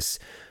 whether they just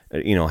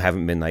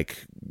haven't been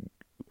like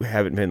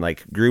haven't been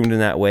like groomed in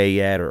that way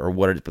yet, or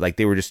what. But like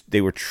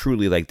they were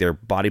truly like their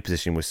body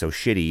position was so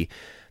shitty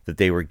that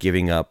they were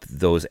giving up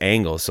those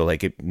angles. So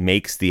like it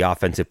makes the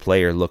offensive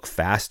player look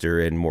faster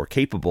and more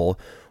capable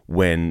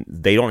when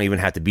they don't even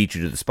have to beat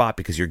you to the spot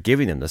because you're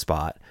giving them the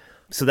spot.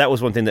 So that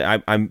was one thing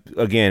that I'm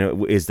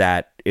again, is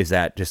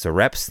that just a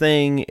reps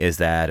thing? Is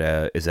that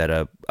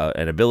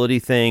an ability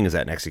thing? Is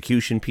that an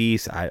execution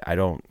piece?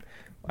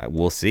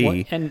 We'll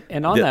see. Well,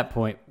 and on that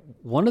point,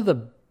 one of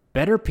the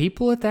better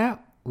people at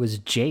that was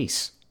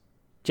Jace.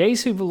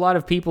 Jace, who a lot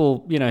of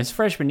people, his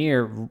freshman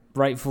year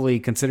rightfully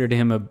considered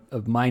him a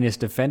minus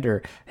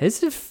defender. His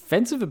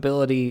defensive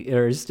ability,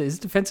 or his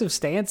defensive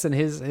stance, and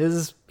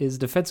his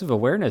defensive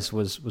awareness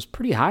was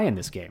pretty high in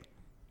this game.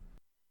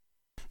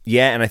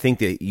 Yeah, and I think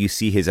that you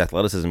see his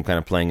athleticism kind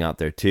of playing out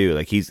there too.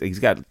 Like he's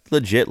got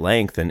legit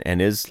length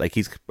and is like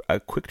he's a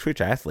quick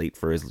twitch athlete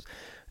for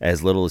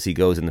as little as he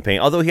goes in the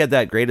paint. Although he had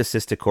that great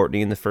assist to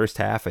Courtney in the first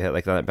half, I had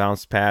like that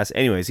bounce pass.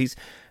 Anyways,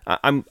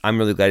 I'm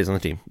really glad he's on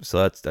the team.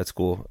 So that's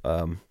cool.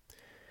 The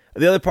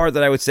other part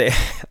that I would say,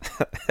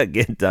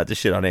 again, not to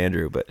shit on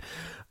Andrew, but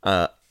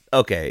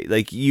okay,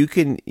 like you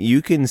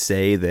can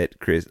say that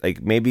Chris,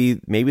 like maybe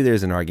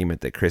there's an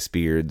argument that Chris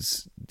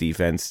Beard's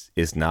defense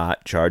is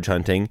not charge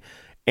hunting.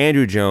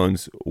 Andrew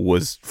Jones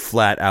was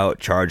flat out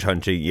charge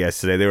hunting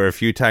yesterday. There were a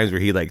few times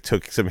where he like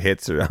took some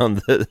hits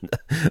around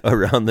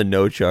the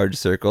no charge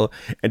circle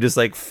and just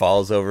like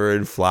falls over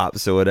and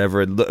flops or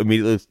whatever, and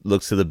immediately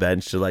looks to the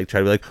bench to like try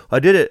to be like, I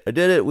did it.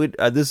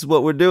 This is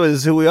what we're doing. This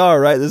is who we are,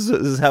 right? This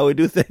is how we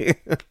do things.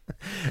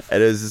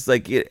 And it was just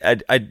like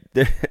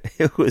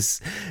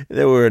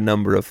there were a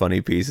number of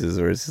funny pieces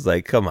where it's just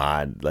like, come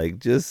on, like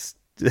just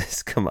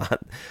come on.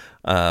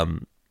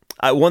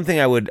 One thing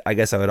I would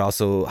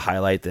also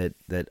highlight that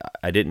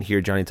I didn't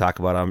hear Johnny talk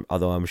about,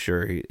 although I'm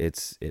sure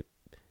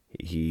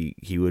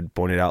he would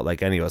point it out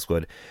like any of us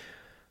would.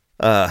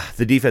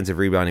 The defensive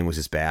rebounding was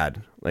just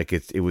bad. Like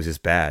it was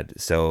just bad.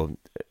 So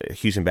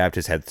Houston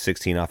Baptist had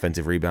 16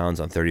 offensive rebounds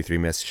on 33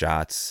 missed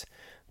shots.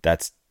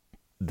 That's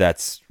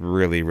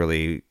really,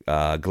 really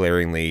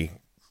glaringly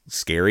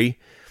scary,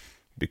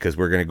 because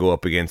we're going to go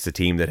up against a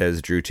team that has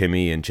Drew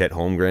Timme and Chet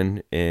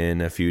Holmgren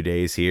in a few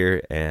days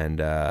here, and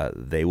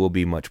they will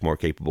be much more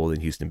capable than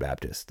Houston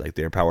Baptist. Like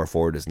their power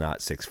forward is not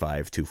 6'5",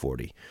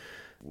 240.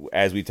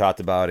 As we talked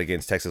about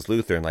against Texas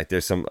Lutheran, like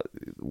there's some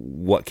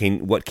what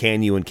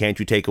can you and can't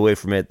you take away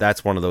from it?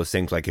 That's one of those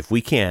things. Like if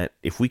we can't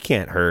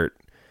hurt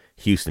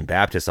Houston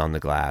Baptist on the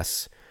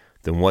glass,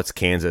 then what's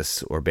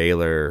Kansas or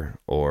Baylor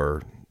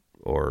or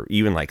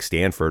even like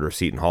Stanford or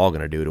Seton Hall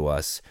going to do to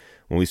us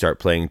when we start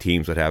playing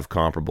teams that have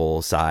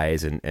comparable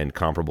size and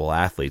comparable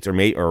athletes, or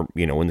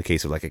in the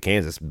case of like a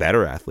Kansas,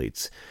 better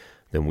athletes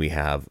than we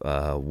have?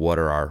 What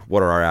are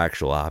our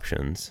actual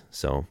options?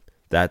 So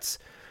there's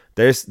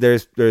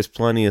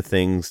plenty of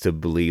things to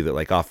believe that,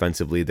 like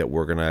offensively,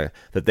 that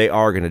they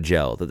are gonna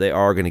gel, that they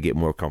are gonna get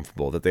more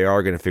comfortable, that they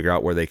are gonna figure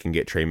out where they can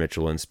get Trey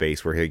Mitchell in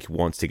space where he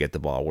wants to get the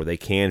ball, where they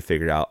can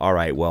figure out, all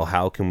right, well,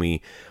 how can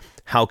we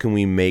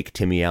make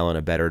Timmy Allen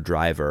a better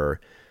driver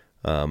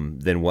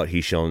than what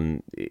he's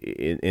shown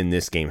in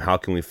this game? How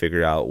can we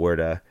figure out where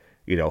to,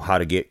 how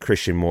to get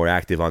Christian more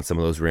active on some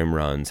of those rim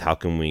runs? How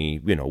can we,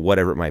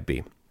 whatever it might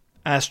be.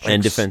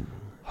 Asterisks,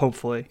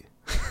 hopefully.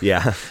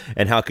 Yeah.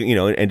 And how can,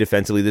 and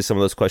defensively, there's some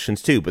of those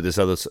questions too, but there's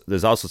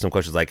also some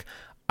questions like,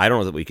 I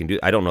don't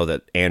know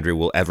that Andrew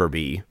will ever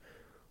be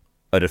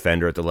a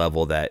defender at the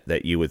level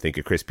that you would think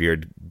a Chris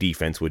Beard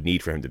defense would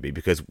need for him to be,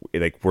 because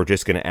like we're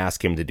just going to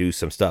ask him to do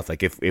some stuff.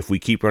 Like if we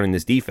keep running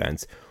this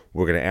defense,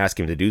 we're going to ask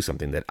him to do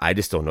something that I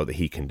just don't know that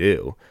he can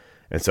do.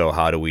 And so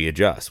how do we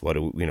adjust?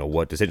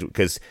 What decision?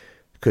 Because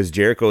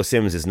Jericho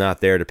Sims is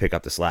not there to pick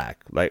up the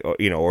slack, like,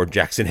 or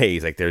Jackson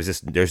Hayes. Like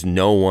there's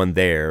no one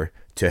there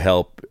to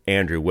help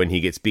Andrew when he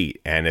gets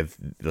beat. And if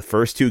the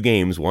first two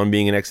games, one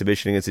being an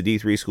exhibition against a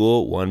D3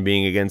 school, one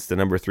being against the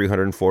number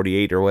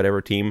 348 or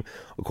whatever team,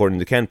 according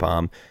to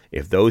KenPom,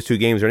 if those two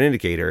games are an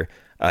indicator,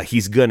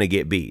 he's going to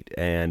get beat.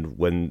 And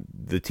when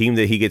the team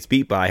that he gets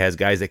beat by has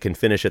guys that can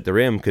finish at the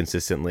rim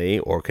consistently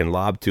or can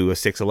lob to a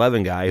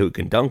 6'11" guy who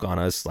can dunk on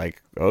us,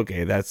 like,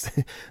 okay,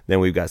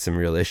 then we've got some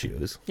real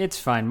issues. It's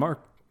fine.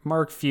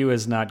 Mark Few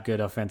is not good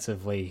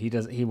offensively.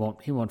 He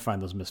won't find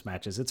those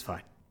mismatches. It's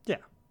fine.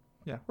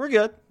 Yeah, we're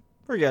good.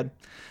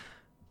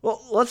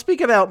 Well, let's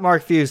speak about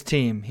Mark Few's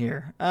team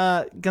here.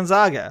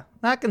 Gonzaga.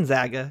 I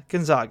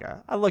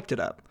looked it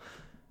up.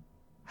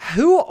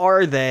 Who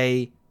are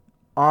they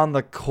on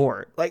the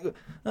court? Like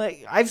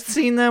I've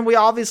seen them. We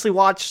obviously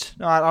watched.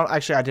 No, I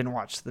didn't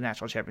watch the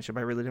national championship.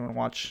 I really didn't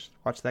watch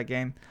that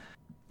game.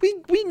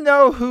 We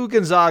know who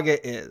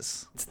Gonzaga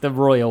is. It's the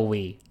royal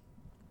we.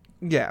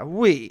 Yeah,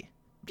 we.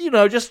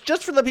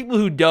 Just for the people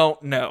who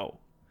don't know.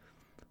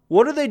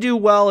 What do they do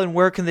well, and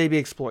where can they be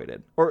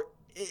exploited? Or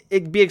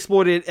it be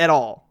exploited at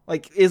all?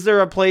 Like, is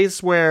there a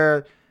place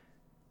where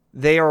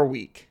they are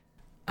weak?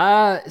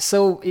 What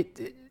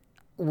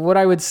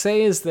I would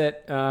say is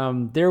that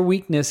their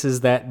weakness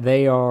is that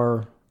they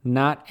are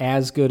not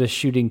as good a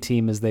shooting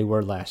team as they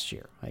were last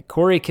year. Like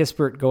Corey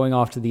Kispert going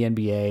off to the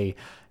NBA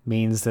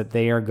means that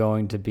they are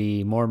going to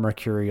be more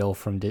mercurial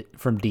from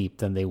deep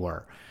than they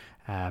were,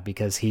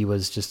 because he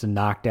was just a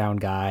knockdown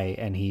guy,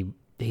 and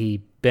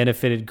he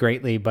benefited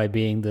greatly by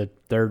being the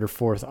third or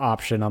fourth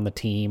option on the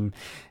team.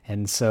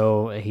 And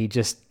so he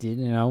just,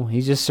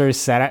 he just sort of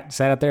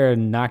sat out there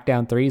and knocked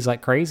down threes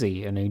like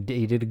crazy. And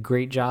he did a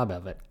great job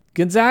of it.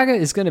 Gonzaga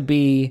is going to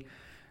be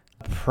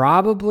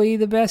probably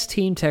the best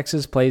team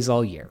Texas plays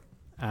all year.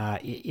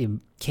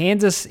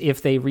 Kansas,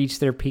 if they reach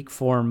their peak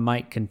form,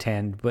 might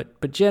contend,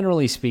 but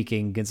generally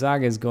speaking,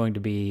 Gonzaga is going to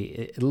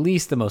be at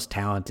least the most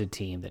talented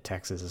team that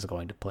Texas is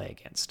going to play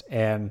against.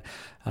 And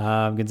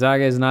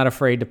Gonzaga is not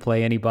afraid to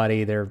play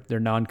anybody. Their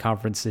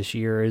non-conference this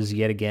year is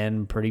yet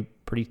again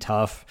pretty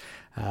tough.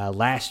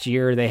 Last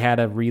year they had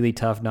a really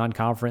tough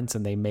non-conference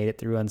and they made it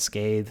through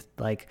unscathed.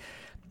 Like,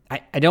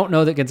 I don't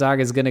know that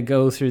Gonzaga is going to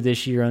go through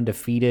this year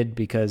undefeated,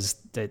 because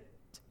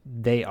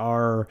they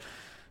are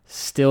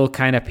still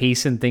kind of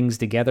piecing things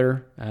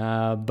together.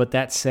 But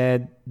that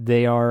said,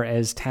 they are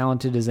as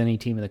talented as any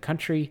team in the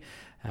country.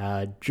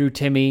 Drew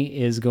Timme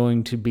is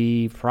going to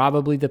be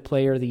probably the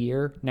player of the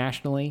year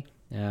nationally.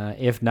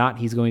 If not,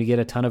 he's going to get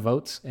a ton of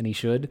votes, and he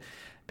should,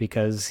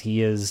 because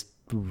he is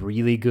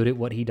really good at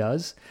what he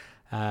does.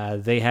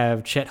 They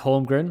have Chet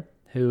Holmgren,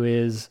 who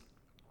is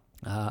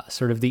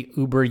sort of the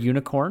uber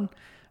unicorn.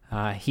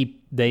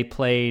 They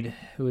played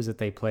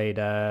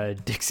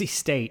Dixie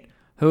State,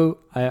 who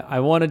I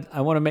want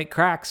to make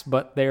cracks,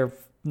 but they're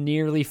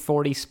nearly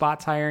 40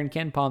 spots higher in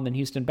KenPom than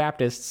Houston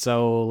Baptist,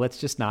 so let's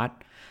just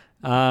not.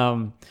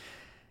 Chet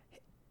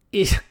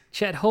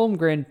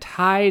Holmgren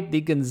tied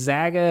the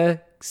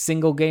Gonzaga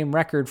single game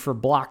record for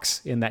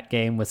blocks in that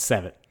game with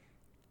 7,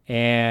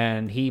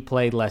 and he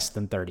played less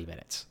than 30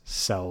 minutes.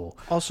 So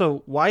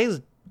also, why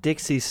is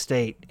Dixie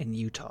State in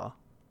Utah?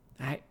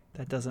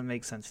 That doesn't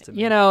make sense to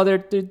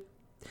me.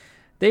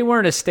 They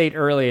weren't a state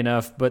early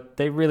enough, but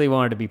they really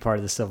wanted to be part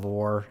of the Civil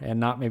War and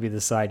not maybe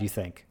the side you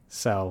think.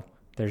 So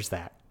there's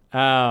that.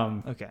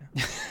 Okay.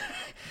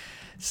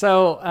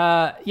 So,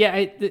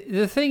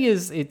 the thing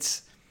is,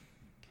 it's,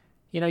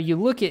 you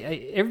look at,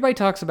 everybody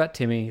talks about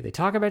Timme. They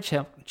talk about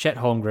Chet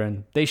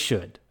Holmgren. They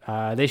should.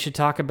 They should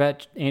talk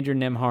about Andrew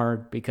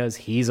Nembhard, because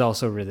he's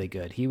also really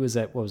good. He was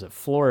at,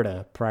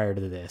 Florida prior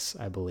to this,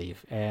 I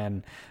believe.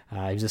 And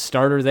he was a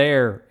starter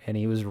there, and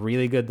he was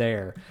really good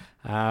there.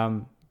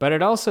 But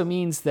it also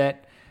means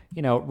that,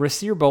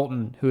 Rasir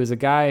Bolton, who is a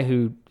guy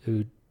who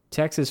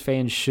Texas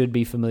fans should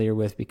be familiar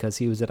with because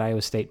he was at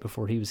Iowa State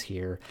before he was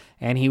here,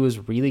 and he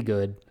was really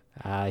good.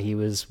 He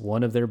was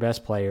one of their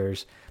best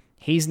players.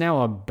 He's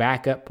now a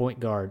backup point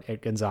guard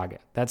at Gonzaga.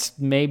 That's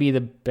maybe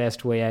the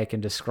best way I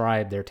can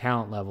describe their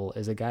talent level,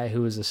 is a guy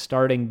who is a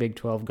starting Big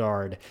 12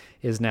 guard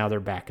is now their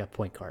backup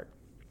point guard.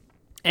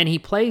 And he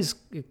plays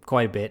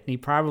quite a bit, and he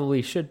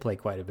probably should play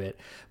quite a bit,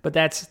 but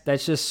that's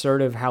just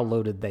sort of how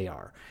loaded they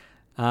are.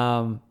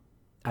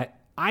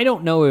 I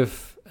don't know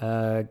if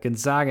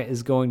Gonzaga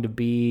is going to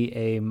be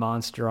a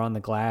monster on the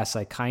glass.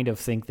 I kind of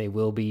think they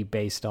will be,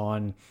 based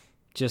on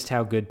just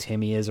how good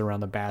Timme is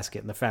around the basket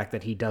and the fact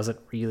that he doesn't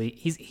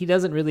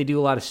really do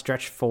a lot of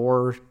stretch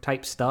four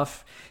type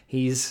stuff.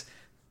 He's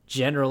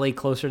generally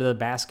closer to the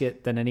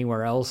basket than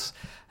anywhere else,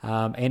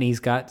 and he's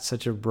got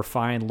such a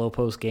refined low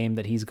post game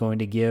that he's going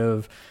to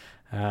give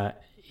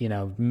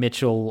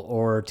Mitchell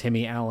or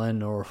Timmy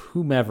Allen or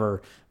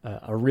whomever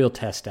a real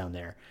test down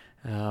there.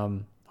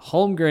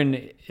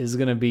 Holmgren is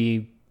going to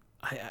be...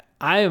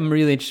 I am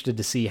really interested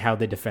to see how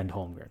they defend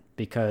Holmgren,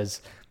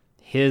 because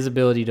his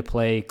ability to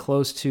play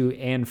close to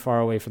and far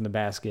away from the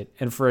basket,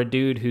 and for a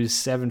dude who's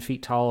 7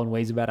 feet tall and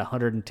weighs about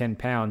 110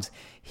 pounds,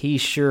 he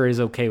sure is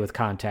okay with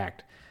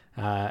contact.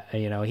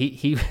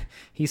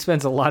 He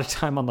spends a lot of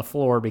time on the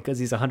floor because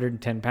he's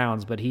 110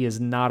 pounds, but he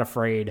is not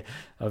afraid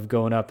of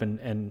going up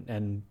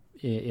and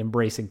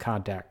embracing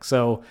contact.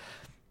 So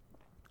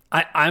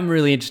I'm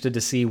really interested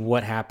to see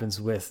what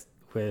happens with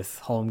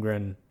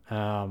Holmgren,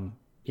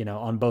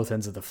 on both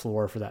ends of the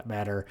floor, for that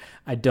matter.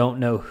 I don't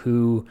know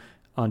who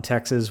on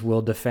Texas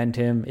will defend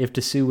him. If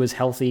Dessou was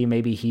healthy,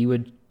 maybe he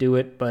would do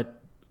it,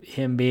 but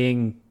him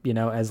being,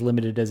 as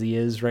limited as he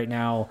is right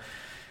now,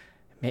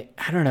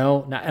 I don't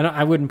know.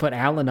 I wouldn't put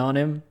Allen on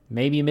him.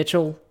 Maybe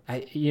Mitchell.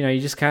 You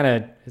just kind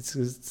of,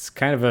 it's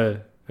kind of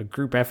a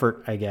group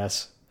effort, I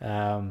guess.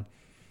 I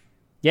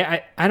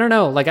don't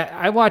know. Like,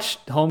 I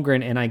watched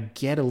Holmgren and I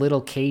get a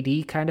little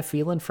KD kind of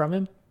feeling from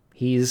him.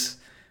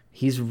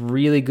 He's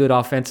really good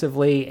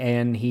offensively,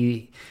 and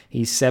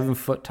he's 7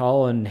 foot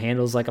tall and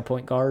handles like a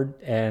point guard,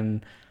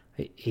 and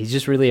he's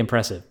just really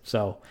impressive.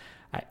 So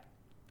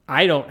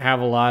I don't have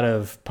a lot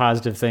of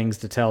positive things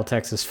to tell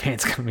Texas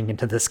fans coming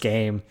into this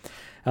game.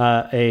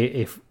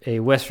 A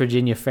West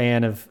Virginia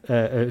fan of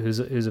who's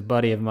a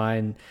buddy of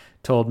mine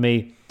told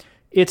me,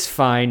 it's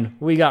fine.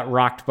 We got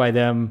rocked by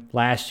them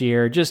last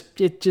year. Just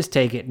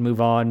take it and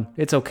move on.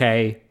 It's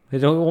okay.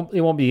 It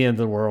won't be the end of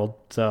the world.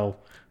 So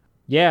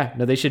yeah,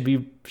 no, they should be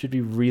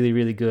really,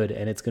 really good,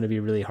 and it's going to be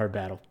a really hard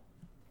battle.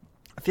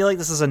 I feel like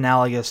this is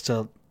analogous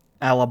to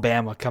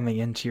Alabama coming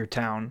into your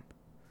town.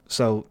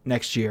 So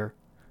next year,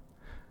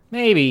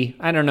 Maybe.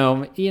 I don't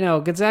know.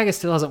 Gonzaga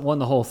still hasn't won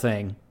the whole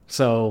thing.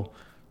 So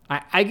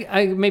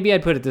I maybe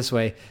I'd put it this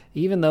way.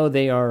 Even though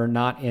they are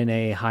not in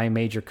a high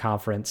major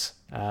conference,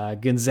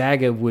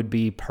 Gonzaga would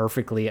be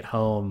perfectly at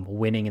home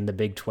winning in the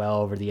Big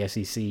 12 or the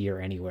SEC or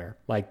anywhere.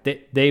 Like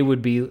they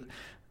would be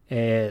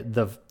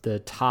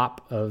the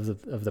top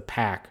of the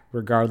pack,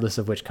 regardless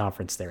of which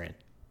conference they're in.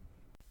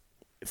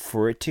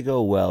 For it to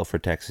go well for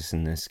Texas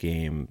in this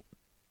game,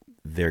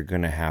 they're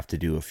going to have to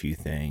do a few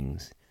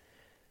things.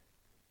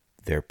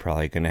 They're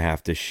probably going to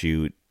have to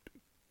shoot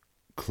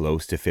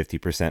close to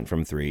 50%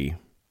 from three.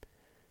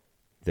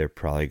 They're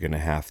probably going to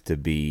have to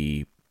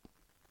be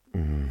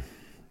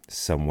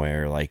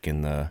somewhere like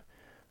in the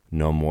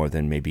no more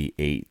than maybe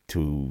 8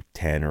 to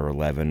 10 or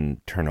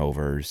 11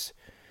 turnovers.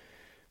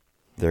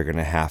 They're going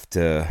to have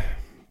to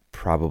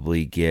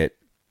probably get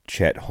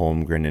Chet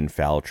Holmgren in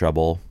foul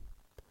trouble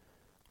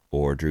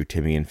or Drew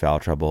Timme in foul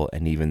trouble.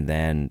 And even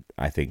then,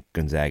 I think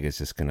Gonzaga is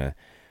just going to...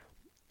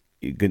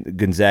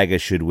 Gonzaga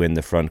should win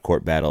the front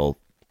court battle,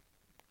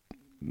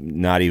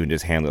 not even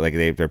just handle it.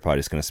 Like they're probably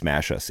just going to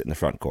smash us in the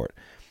front court.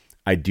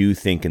 I do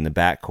think in the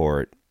back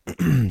court,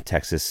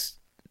 Texas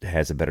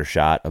has a better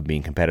shot of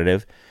being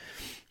competitive.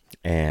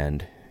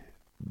 And,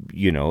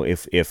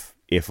 if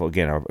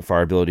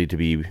our ability to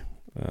be...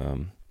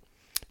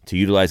 to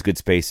utilize good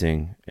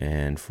spacing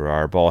and for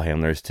our ball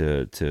handlers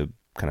to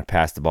kind of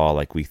pass the ball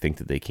like we think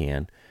that they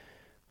can,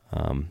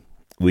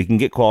 we can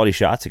get quality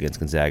shots against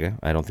Gonzaga.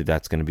 I don't think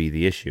that's going to be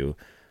the issue.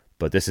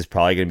 But this is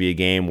probably going to be a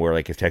game where,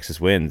 like, if Texas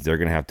wins, they're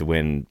going to have to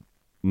win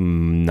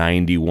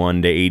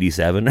 91 to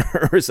 87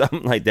 or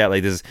something like that.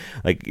 Like this,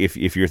 like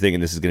if you're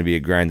thinking this is going to be a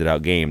grinded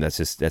out game, that's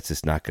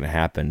just not going to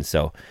happen.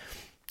 So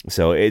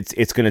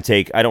it's going to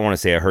take, I don't want to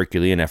say a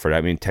Herculean effort.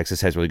 I mean, Texas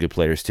has really good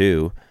players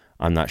too.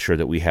 I'm not sure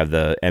that we have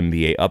the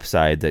NBA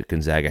upside that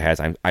Gonzaga has.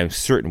 I'm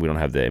certain we don't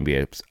have the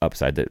NBA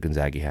upside that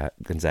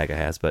Gonzaga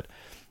has, but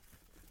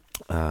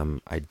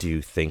I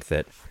do think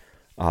that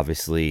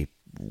obviously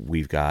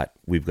we've got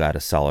a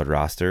solid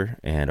roster,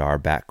 and our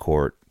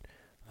backcourt,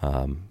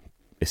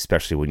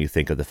 especially when you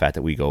think of the fact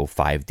that we go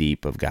 5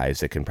 deep of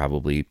guys that can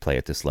probably play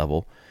at this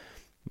level,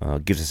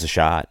 gives us a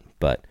shot.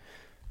 But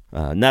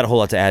not a whole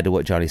lot to add to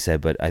what Johnny said.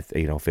 But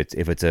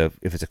if it's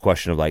a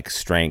question of like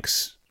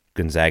strengths,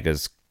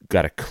 Gonzaga's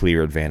got a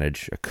clear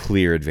advantage.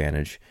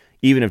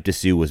 Even if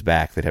Dessou was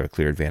back, they'd have a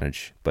clear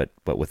advantage. But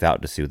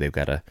without Dessou, they've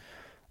got a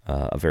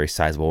very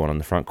sizable one on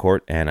the front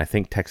court, and I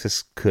think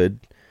Texas could,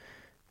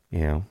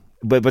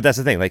 But that's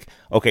the thing. Like,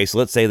 okay, so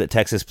let's say that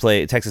Texas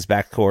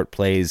backcourt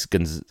plays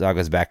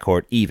Gonzaga's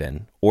backcourt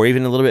even, or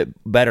even a little bit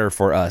better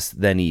for us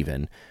than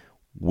even.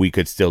 We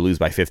could still lose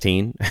by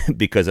 15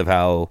 because of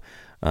how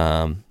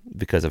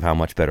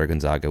much better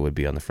Gonzaga would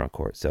be on the front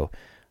court. So.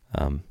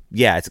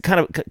 It's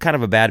kind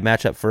of a bad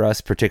matchup for us,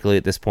 particularly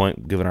at this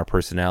point, given our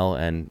personnel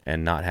and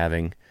not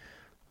having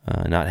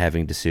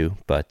Dessou.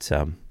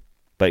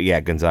 But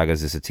yeah, Gonzaga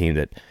is just a team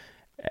that,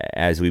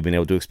 as we've been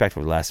able to expect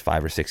for the last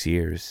 5 or 6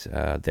 years,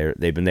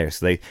 they've been there.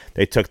 So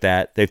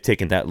they've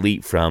taken that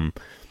leap from,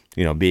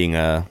 being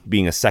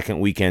a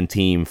second weekend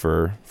team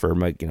for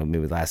maybe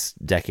the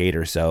last decade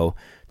or so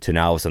to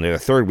now all of a sudden they're a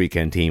third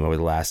weekend team over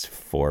the last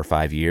 4 or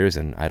 5 years,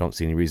 and I don't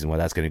see any reason why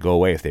that's going to go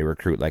away if they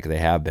recruit like they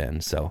have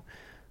been. So.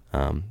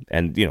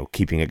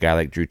 Keeping a guy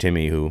like Drew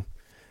Timme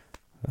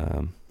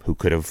who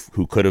could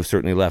have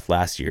certainly left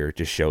last year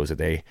just shows that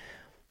they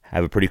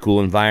have a pretty cool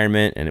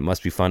environment, and it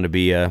must be fun to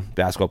be a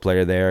basketball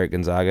player there at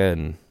Gonzaga,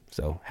 and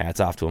so hats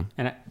off to him.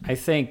 And I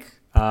think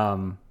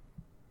I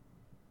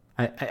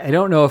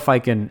don't know if I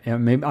can,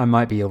 maybe I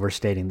might be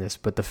overstating this,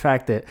 but the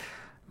fact that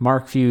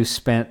Mark Few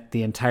spent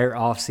the entire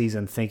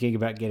offseason thinking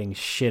about getting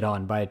shit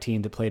on by a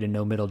team that played a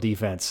no middle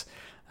defense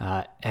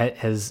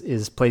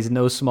plays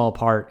no small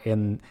part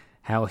in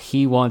how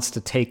he wants to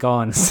take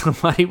on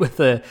somebody with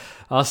a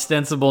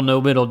ostensible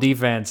no middle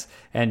defense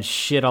and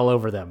shit all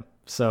over them.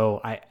 So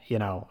I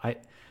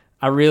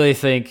really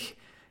think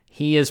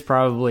he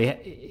probably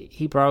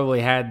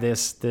had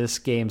this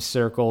game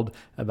circled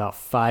about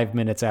 5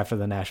 minutes after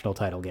the national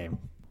title game.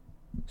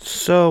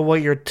 So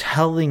what you're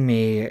telling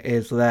me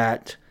is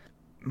that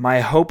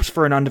my hopes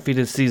for an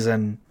undefeated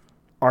season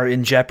are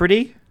in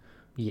jeopardy?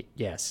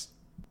 Yes.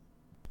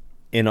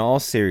 In all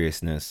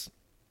seriousness,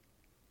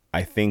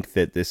 I think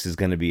that this is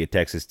going to be a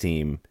Texas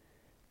team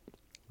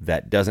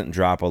that doesn't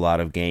drop a lot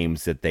of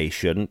games that they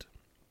shouldn't.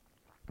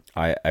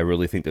 I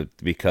really think that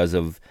because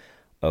of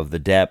the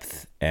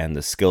depth and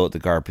the skill at the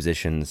guard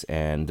positions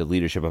and the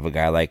leadership of a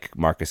guy like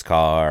Marcus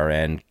Carr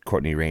and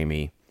Courtney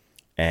Ramey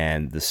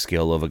and the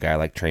skill of a guy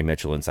like Trey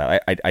Mitchell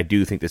inside, I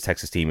do think this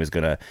Texas team is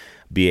going to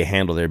be a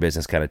handle their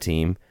business kind of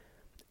team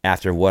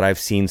after what I've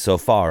seen so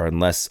far,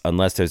 unless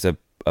there's a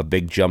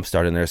big jump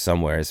start in there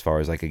somewhere as far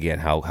as, like, again,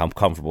 how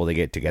comfortable they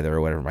get together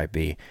or whatever it might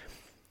be.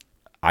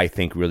 I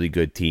think really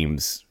good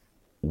teams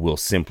will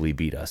simply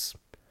beat us.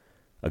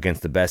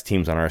 Against the best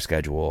teams on our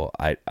schedule,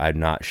 I'm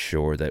not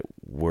sure that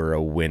we're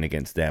a win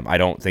against them. I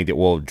don't think that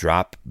we'll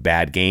drop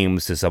bad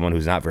games to someone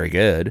who's not very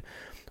good,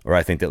 or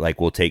I think that,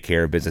 like, we'll take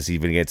care of business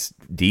even against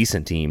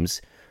decent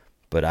teams.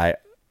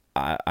 But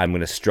I'm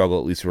going to struggle,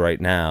 at least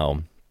right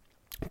now,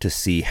 to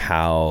see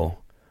how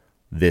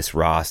this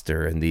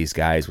roster and these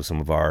guys with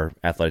some of our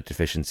athletic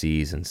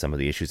deficiencies and some of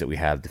the issues that we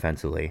have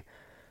defensively,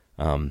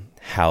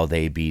 how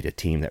they beat a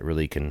team that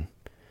really can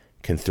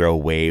throw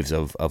waves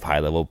of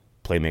high-level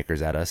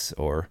playmakers at us,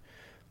 or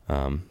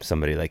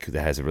somebody like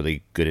that has a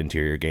really good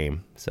interior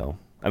game. So,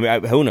 I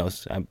mean, who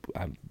knows? I've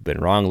been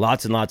wrong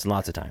lots and lots and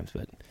lots of times,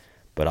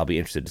 but I'll be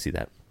interested to see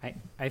that.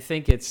 I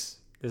think this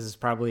is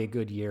probably a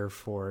good year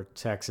for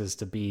Texas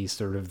to be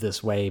sort of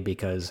this way,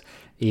 because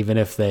even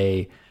if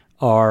they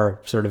are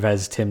sort of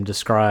as Tim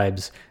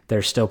describes,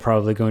 they're still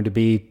probably going to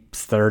be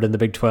third in the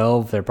Big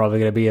 12. They're probably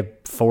going to be a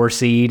 4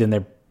 seed, and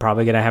they're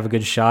probably going to have a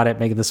good shot at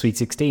making the Sweet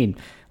 16,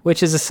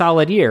 which is a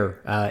solid year.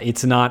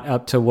 It's not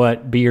up to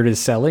what Beard is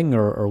selling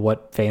or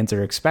what fans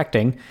are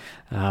expecting,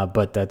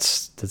 but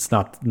that's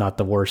not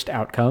the worst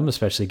outcome,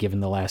 especially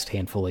given the last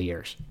handful of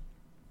years.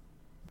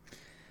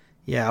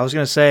 Yeah, I was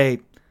going to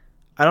say,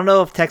 I don't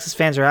know if Texas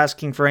fans are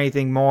asking for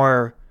anything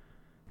more.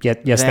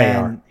 Yes, they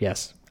are.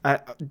 Yes.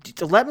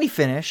 Let me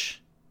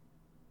finish.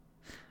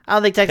 I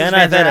don't think Texas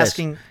fans are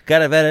asking.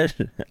 Gotta finish.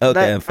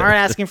 Okay, aren't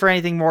asking for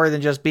anything more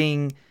than just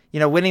being,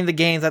 winning the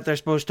games that they're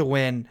supposed to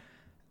win.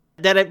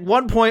 That at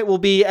one point will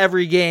be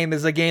every game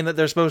is a game that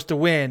they're supposed to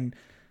win,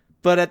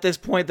 but at this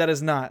point that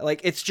is not.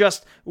 Like, it's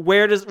just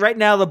right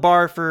now the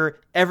bar for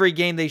every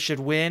game they should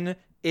win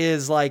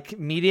is like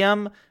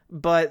medium,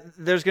 but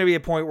there's going to be a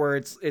point where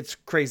it's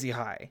crazy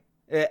high,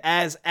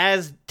 as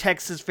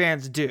Texas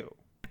fans do.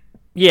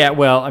 Yeah,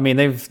 well, I mean,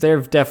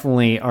 they've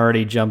definitely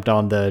already jumped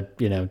on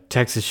the,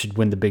 Texas should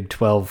win the Big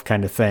 12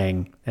 kind of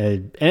thing.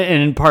 And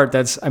in part,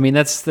 that's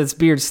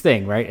Beard's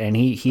thing, right? And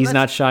he's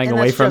not shying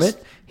away from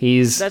it.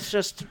 That's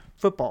just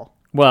football.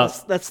 Well,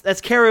 that's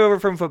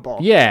carryover from football.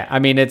 Yeah, I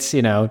mean, it's,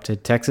 to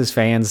Texas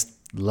fans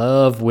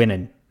love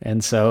winning.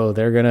 And so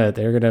they're going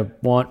to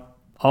want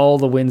all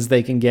the wins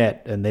they can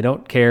get, and they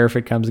don't care if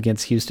it comes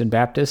against Houston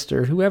Baptist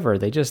or whoever.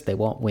 They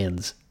want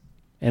wins.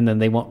 And then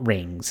they want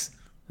rings,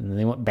 and then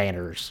they want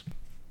banners.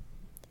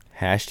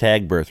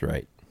 Hashtag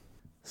birthright.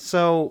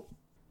 So,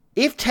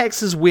 if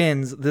Texas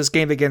wins this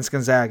game against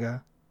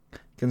Gonzaga,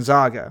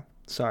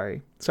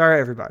 sorry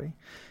everybody.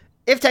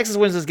 If Texas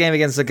wins this game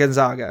against the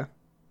Gonzaga,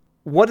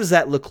 what does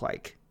that look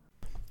like?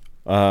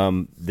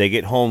 They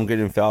get Holmgren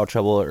in foul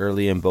trouble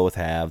early in both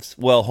halves.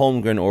 Well,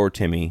 Holmgren or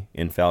Timmy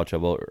in foul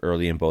trouble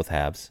early in both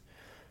halves.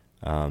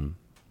 And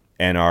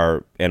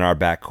our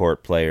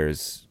backcourt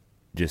players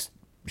just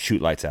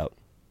shoot lights out.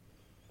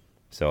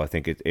 So I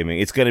think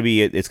it's going to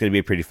be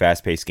a pretty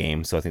fast-paced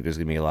game. So I think there's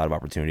going to be a lot of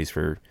opportunities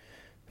for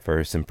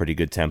some pretty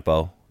good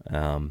tempo.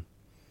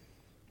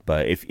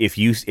 But if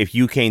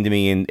you came to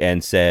me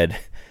and said,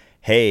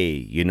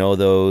 hey,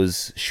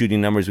 those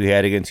shooting numbers we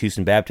had against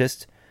Houston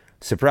Baptist?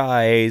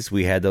 Surprise,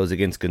 we had those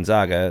against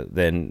Gonzaga.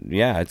 Then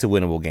yeah, it's a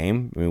winnable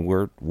game. I mean,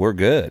 we're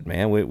good,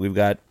 man. We've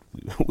got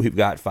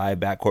 5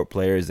 backcourt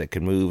players that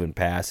can move and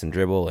pass and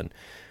dribble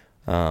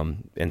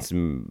and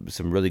some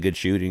really good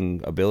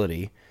shooting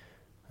ability.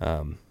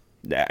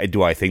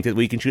 Do I think that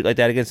we can shoot like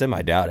that against them?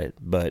 I doubt it.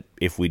 But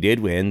if we did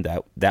win,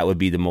 that would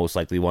be the most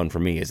likely one for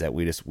me. Is that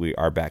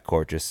our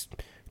backcourt just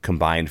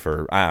combined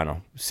for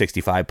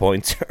 65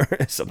 points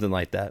or something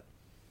like that.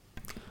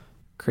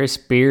 Chris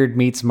Beard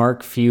meets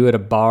Mark Few at a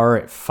bar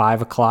at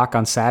 5:00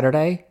 on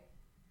Saturday.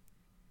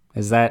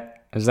 Is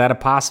that a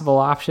possible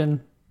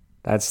option?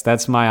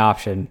 That's my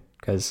option,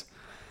 because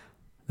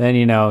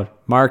then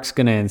Mark's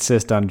going to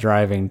insist on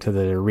driving to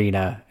the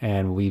arena,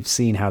 and we've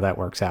seen how that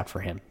works out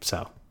for him.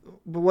 So,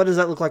 but what does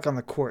that look like on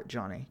the court,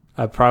 Johnny?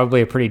 Probably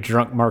a pretty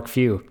drunk Mark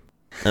Few.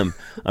 I'm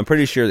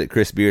pretty sure that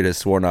Chris Beard has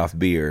sworn off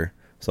beer,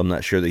 so I'm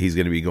not sure that he's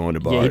going to be going to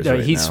bars. Yeah,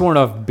 he's sworn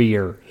off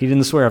beer. He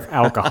didn't swear off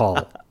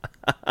alcohol.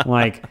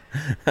 Like,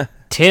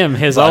 Tim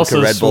has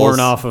also sworn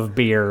off of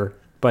beer,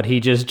 but he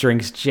just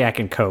drinks Jack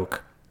and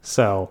Coke.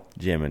 So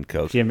Jim and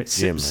Coke. Jim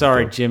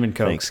and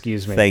Coke.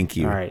 Excuse me. Thank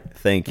you. All right.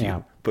 Thank you.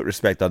 Yeah. Put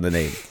respect on the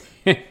name.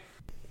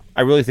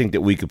 I really think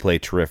that we could play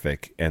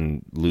terrific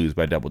and lose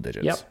by double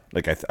digits. Yep.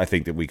 Like I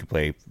think that we could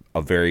play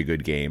a very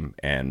good game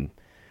and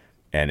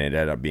it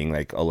ended up being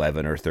like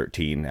 11 or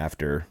 13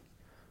 after,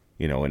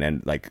 an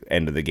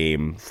end of the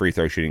game free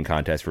throw shooting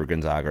contest for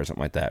Gonzaga or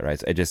something like that, right?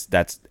 So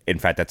that's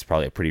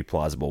probably a pretty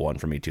plausible one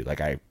for me too.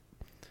 Like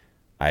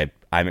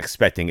I'm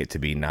expecting it to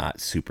be not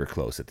super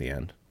close at the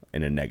end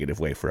in a negative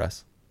way for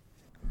us.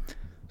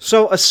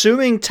 So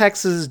assuming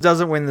Texas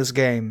doesn't win this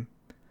game,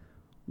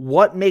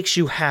 what makes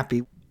you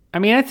happy? I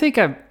mean, I think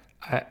I'm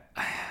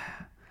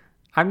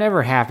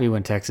never happy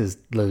when Texas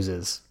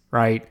loses,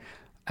 right?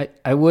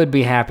 I would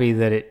be happy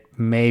that it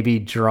maybe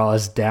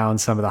draws down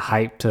some of the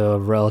hype to a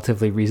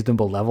relatively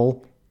reasonable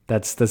level.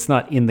 That's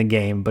not in the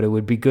game, but it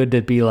would be good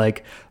to be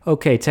like,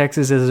 okay,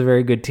 Texas is a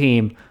very good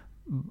team,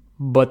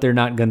 but they're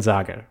not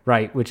Gonzaga,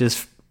 right? Which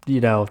is,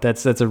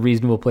 that's a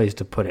reasonable place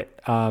to put it.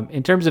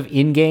 In terms of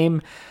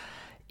in-game,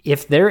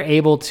 if they're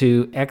able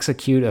to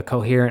execute a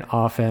coherent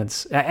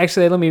offense,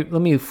 actually, let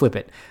me flip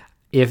it.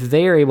 If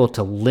they are able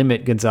to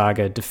limit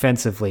Gonzaga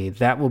defensively,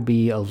 that will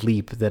be a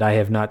leap that I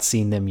have not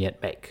seen them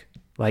yet make.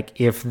 Like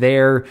if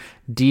their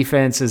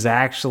defense is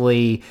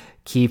actually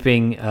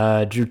keeping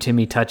Drew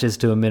Timme touches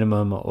to a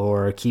minimum,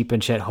 or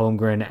keeping Chet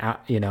Holmgren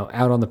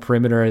out on the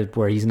perimeter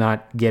where he's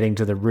not getting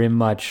to the rim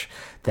much,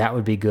 that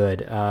would be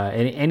good.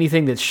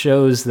 Anything that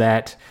shows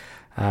that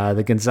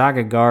the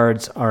Gonzaga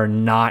guards are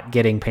not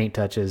getting paint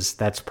touches,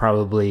 that's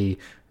probably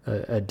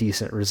a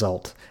decent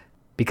result.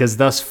 Because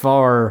thus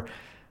far,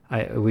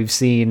 we've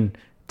seen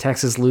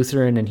Texas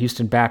Lutheran and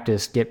Houston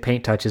Baptist get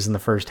paint touches in the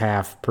first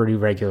half pretty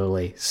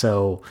regularly.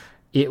 So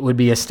it would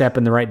be a step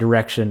in the right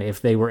direction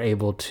if they were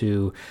able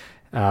to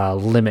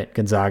limit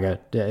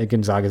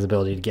Gonzaga's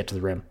ability to get to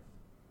the rim.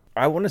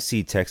 I want to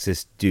see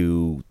Texas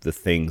do the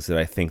things that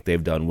I think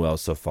they've done well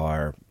so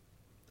far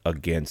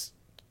against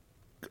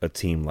a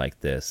team like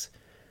this.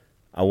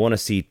 I want to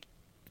see,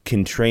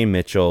 can Trey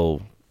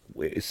Mitchell,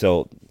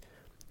 so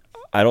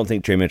I don't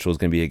think Trey Mitchell is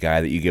going to be a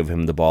guy that you give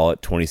him the ball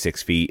at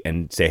 26 feet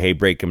and say, hey,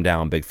 break him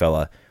down, big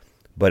fella.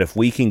 But if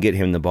we can get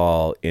him the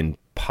ball in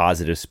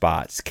positive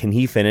spots, can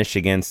he finish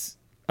against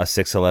a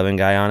 6'11"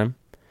 guy on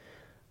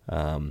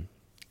him?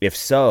 If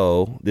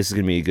so, this is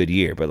going to be a good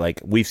year. But like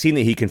we've seen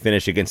that he can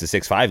finish against a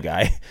 6'5"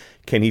 guy.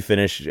 Can he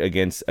finish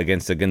against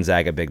a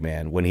Gonzaga big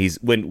man when he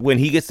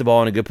gets the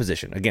ball in a good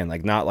position? Again,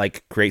 like not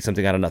like create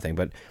something out of nothing,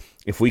 but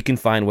if we can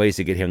find ways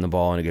to get him the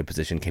ball in a good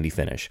position, can he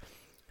finish?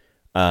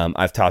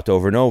 I've talked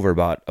over and over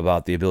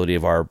about the ability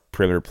of our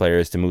perimeter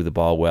players to move the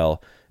ball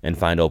well and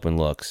find open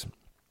looks.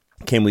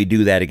 Can we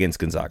do that against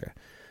Gonzaga?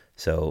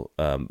 So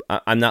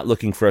I'm not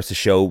looking for us to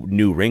show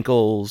new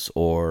wrinkles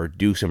or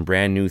do some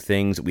brand new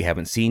things that we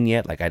haven't seen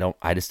yet. Like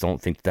I just don't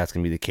think that's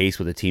going to be the case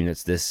with a team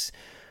that's this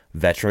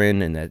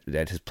veteran and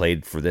that has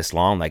played for this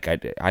long. Like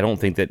I don't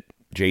think that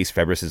Jace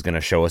Febres is going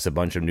to show us a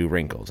bunch of new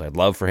wrinkles. I'd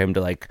love for him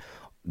to like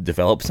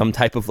develop some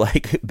type of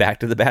like back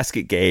to the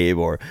basket game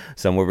or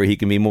somewhere where he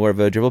can be more of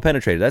a dribble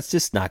penetrator. That's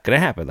just not going to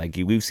happen. Like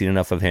we've seen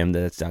enough of him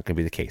that it's not going to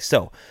be the case.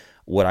 So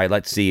what I'd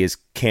like to see is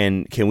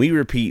can we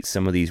repeat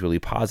some of these really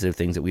positive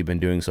things that we've been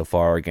doing so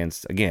far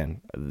against,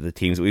 again, the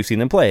teams that we've seen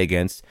them play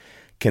against?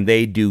 Can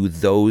they do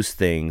those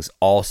things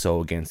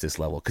also against this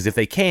level? Because if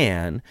they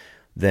can,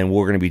 then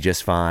we're going to be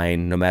just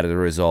fine no matter the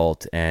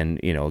result. And,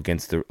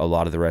 against a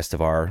lot of the rest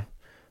of our,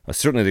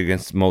 certainly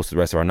against most of the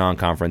rest of our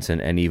non-conference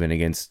and even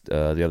against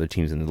the other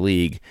teams in the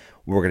league,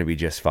 we're going to be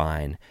just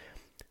fine.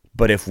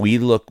 But if we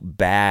look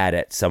bad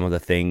at some of the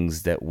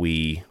things that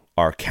we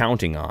are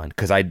counting on,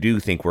 because I do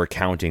think we're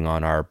counting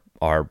on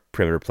our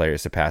perimeter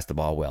players to pass the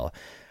ball well.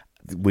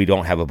 We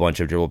don't have a bunch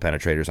of dribble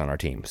penetrators on our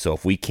team. So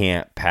if we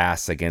can't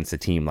pass against a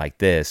team like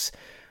this,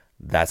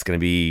 that's going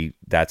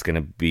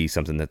to be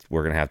something that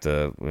we're going to have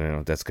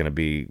to, that's going to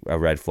be a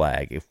red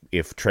flag.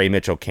 If Trey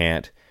Mitchell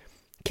can't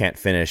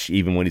finish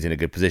even when he's in a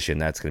good position,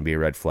 that's going to be a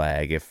red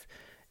flag.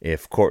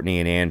 If Courtney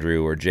and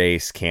Andrew or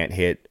Jace can't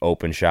hit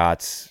open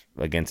shots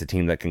against a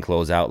team that can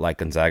close out like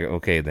Gonzaga,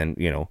 okay, then,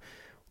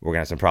 we're going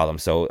to have some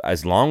problems. So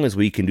as long as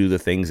we can do the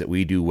things that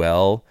we do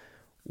well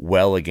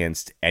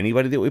against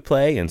anybody that we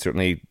play, and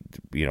certainly,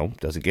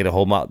 doesn't get a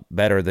whole lot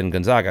better than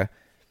Gonzaga,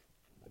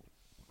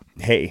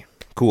 hey,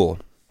 cool.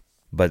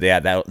 But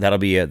yeah, that'll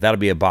be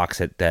a box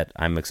that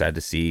I'm excited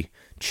to see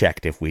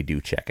checked if we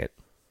do check it.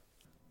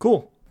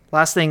 Cool.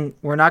 Last thing,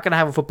 we're not going to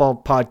have a football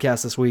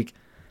podcast this week.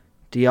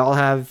 Do y'all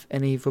have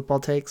any football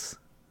takes?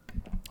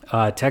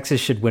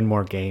 Texas should win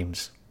more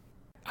games.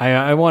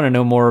 I want to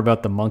know more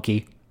about the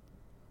monkey.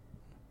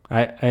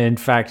 In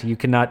fact, you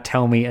cannot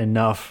tell me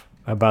enough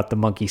about the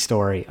monkey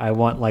story. I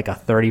want like a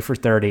 30 for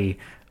 30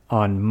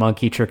 on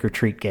monkey trick or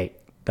treat gate.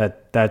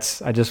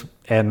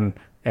 And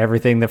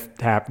everything that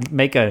happened.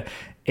 Make a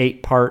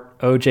 8-part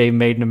OJ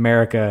Made in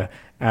America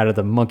out of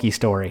the monkey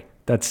story.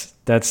 That's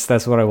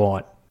what I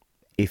want.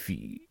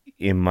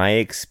 In my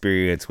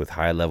experience with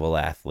high level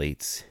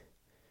athletes,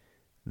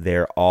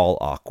 they're all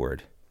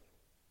awkward.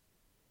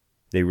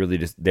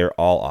 They're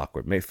all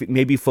awkward.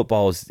 Maybe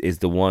football is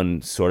the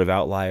one sort of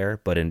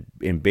outlier, but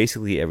in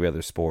basically every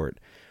other sport,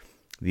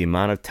 the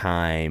amount of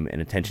time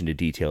and attention to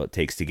detail it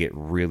takes to get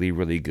really,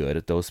 really good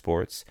at those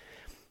sports,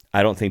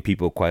 I don't think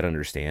people quite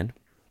understand.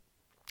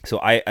 So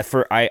I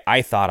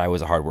thought I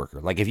was a hard worker.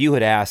 Like if you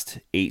had asked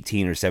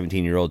 18 or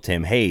 17-year-old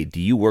Tim, hey,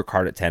 do you work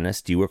hard at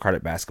tennis? Do you work hard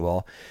at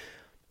basketball?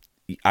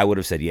 I would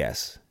have said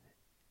yes.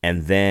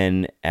 And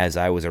then as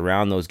I was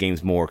around those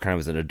games more kind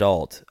of as an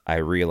adult, I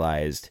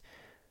realized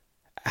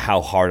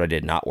how hard I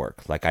did not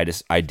work. Like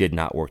I did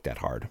not work that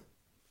hard.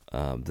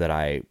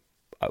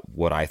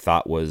 What I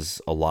thought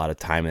was a lot of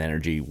time and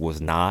energy was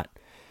not.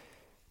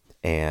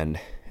 And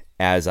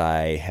as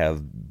I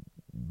have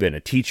been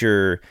a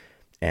teacher,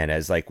 and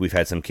as like we've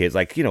had some kids,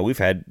 like like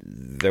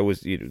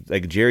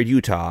Jared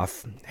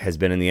Utoff has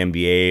been in the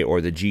NBA or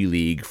the G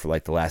League for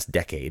like the last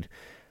decade.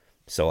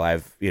 So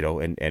I've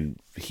and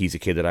he's a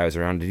kid that I was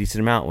around a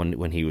decent amount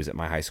when he was at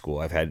my high school.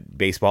 I've had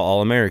baseball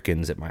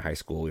All-Americans at my high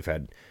school. We've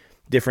had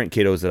different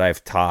kiddos that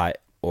I've taught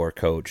or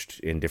coached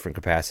in different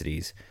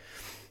capacities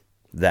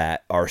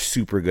that are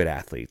super good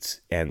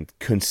athletes, and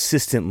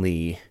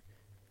consistently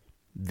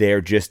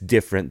they're just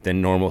different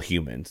than normal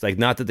humans. Like,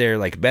 not that they're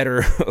like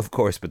better, of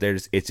course, but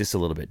it's just a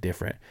little bit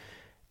different.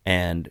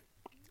 And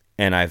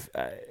And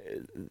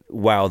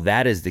while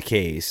that is the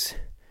case,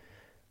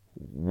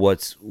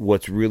 what's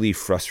really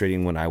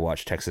frustrating when I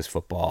watch Texas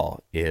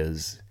football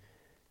is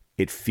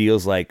it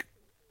feels like,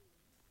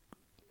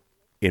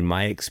 in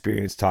my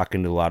experience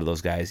talking to a lot of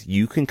those guys,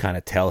 you can kind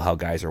of tell how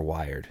guys are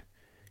wired.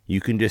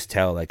 You can just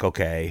tell, like,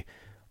 okay,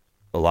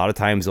 a lot of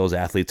times those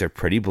athletes are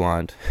pretty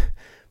blunt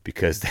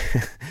because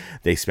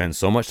they spend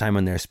so much time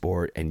on their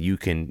sport, and you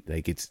can,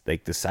 like, it's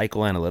like the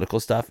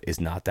psychoanalytical stuff is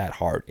not that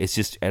hard. It's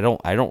just, I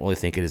don't really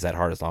think it is that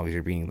hard as long as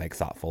you're being like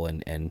thoughtful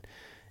and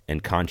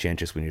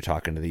conscientious when you're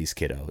talking to these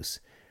kiddos.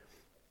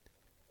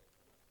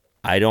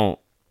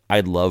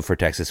 I'd love for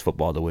Texas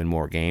football to win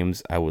more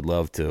games. I would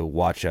love to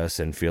watch us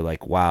and feel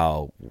like,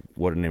 wow,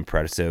 what an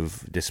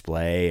impressive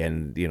display.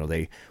 And,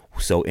 they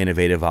so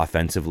innovative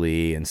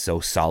offensively and so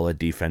solid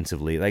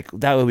defensively. Like,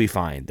 that would be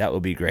fine. That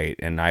would be great.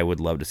 And I would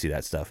love to see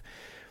that stuff.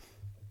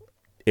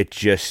 It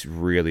just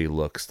really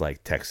looks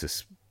like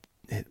Texas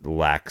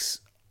lacks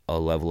a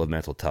level of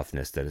mental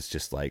toughness that is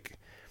just like,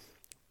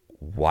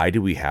 why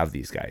do we have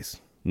these guys?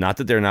 Not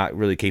that they're not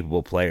really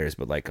capable players,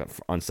 but like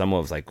on some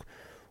of like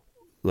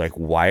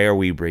why are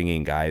we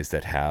bringing guys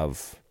that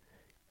have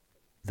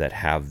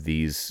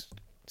these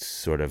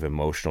sort of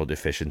emotional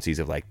deficiencies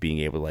of like being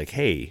able to, like,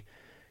 hey,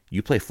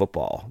 you play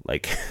football.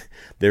 Like,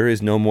 there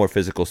is no more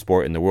physical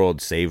sport in the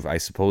world save, I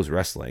suppose,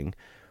 wrestling.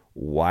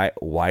 Why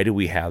do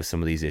we have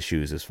some of these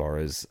issues as far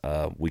as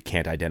we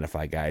can't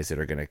identify guys that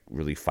are going to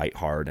really fight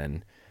hard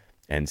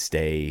and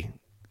stay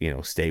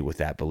with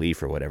that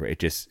belief or whatever? It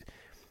just,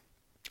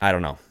 I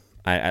don't know.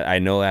 I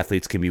know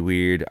athletes can be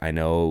weird. I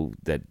know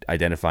that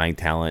identifying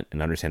talent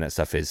and understand that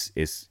stuff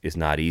is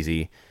not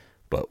easy.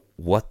 But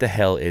what the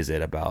hell is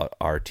it about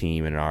our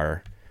team and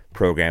our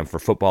program for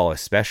football,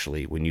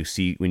 especially when you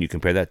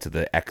compare that to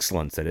the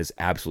excellence that is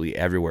absolutely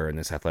everywhere in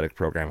this athletic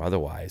program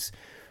otherwise?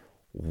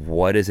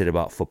 What is it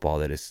about football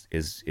that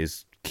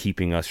is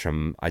keeping us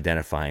from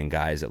identifying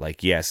guys that,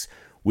 like, yes,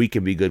 we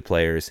can be good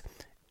players,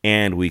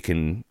 and we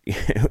can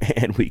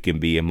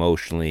be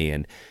emotionally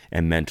and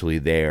mentally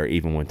there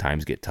even when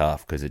times get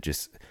tough? Because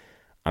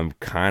I'm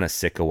kind of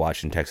sick of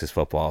watching Texas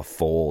football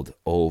fold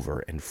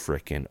over and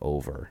frickin'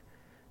 over.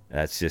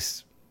 That's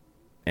just,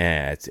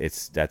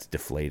 that's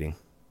deflating.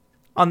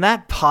 On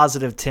that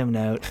positive Tim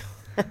note,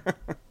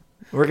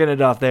 we're getting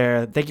it off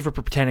there. Thank you for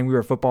pretending we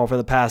were football for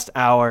the past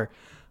hour.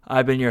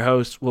 I've been your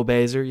host, Will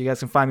Baizer. You guys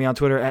can find me on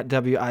Twitter at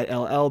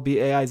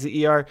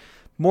WILLBAIZER.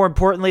 More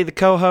importantly, the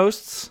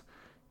co-hosts,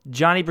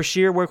 Johnny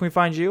Brashear, where can we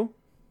find you?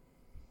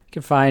 You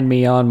can find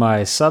me on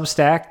my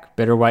Substack,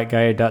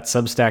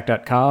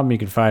 bitterwhiteguy.substack.com. You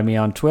can find me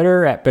on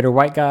Twitter at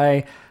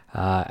bitterwhiteguy.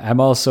 I'm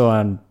also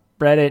on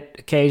Reddit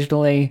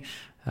occasionally.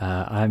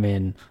 I'm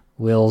in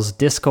Will's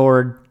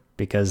Discord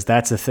because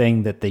that's a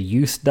thing that the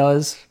youth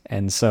does.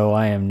 And so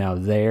I am now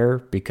there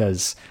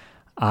because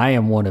I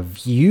am one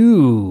of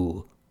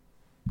you.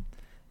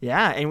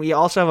 Yeah, and we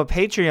also have a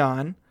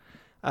Patreon,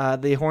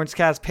 the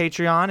Hornscast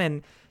Patreon,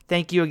 and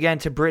thank you again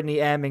to Brittany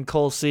M. and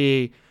Cole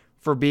C.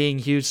 for being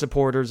huge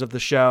supporters of the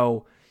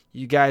show.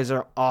 You guys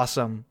are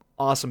awesome,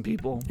 awesome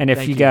people. And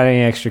if you got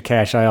any extra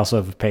cash, I also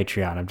have a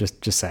Patreon. I'm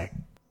just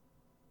saying.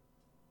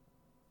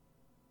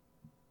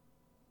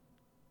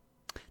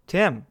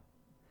 Tim.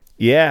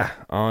 Yeah,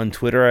 on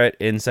Twitter at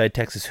Inside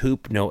Texas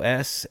Hoop, no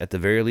S. At the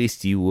very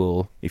least, you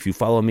will, if you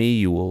follow me,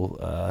 you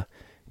will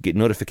get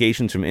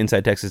notifications from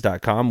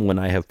InsideTexas.com when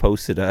I have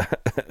posted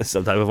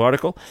some type of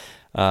article.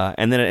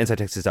 And then at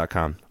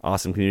InsideTexas.com.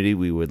 Awesome community.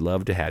 We would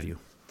love to have you.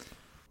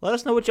 Let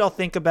us know what y'all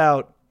think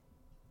about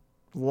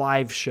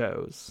live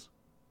shows,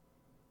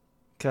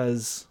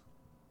 because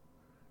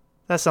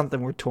that's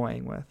something we're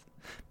toying with.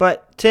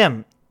 But,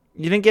 Tim,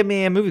 you didn't give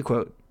me a movie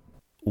quote.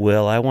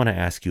 Well, I want to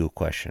ask you a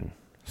question,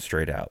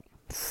 straight out,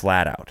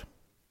 flat out.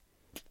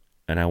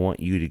 And I want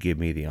you to give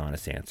me the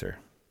honest answer.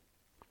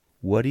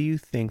 What do you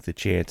think the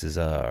chances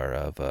are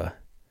of a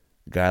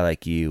guy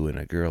like you and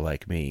a girl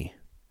like me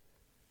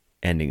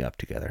ending up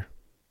together?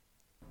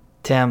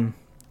 Tim,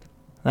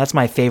 that's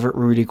my favorite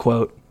Rudy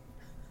quote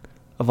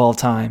of all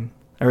time.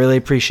 I really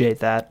appreciate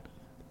that.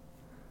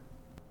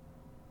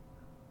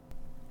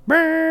 All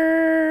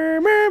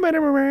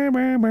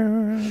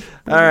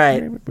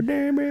right.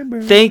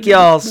 Thank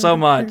y'all so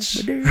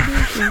much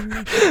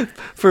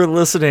for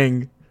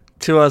listening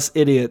to us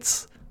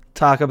idiots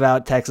talk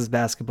about Texas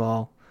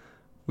basketball.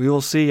 We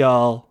will see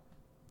y'all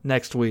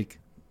next week.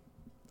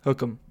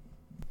 Hook 'em.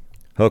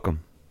 Hook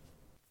 'em.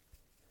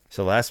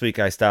 So last week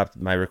I stopped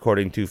my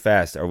recording too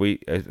fast.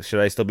 Should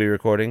I still be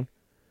recording?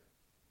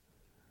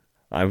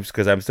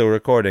 Because I'm still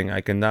recording.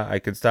 I can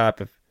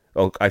stop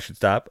I should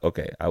stop.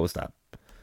 Okay, I will stop.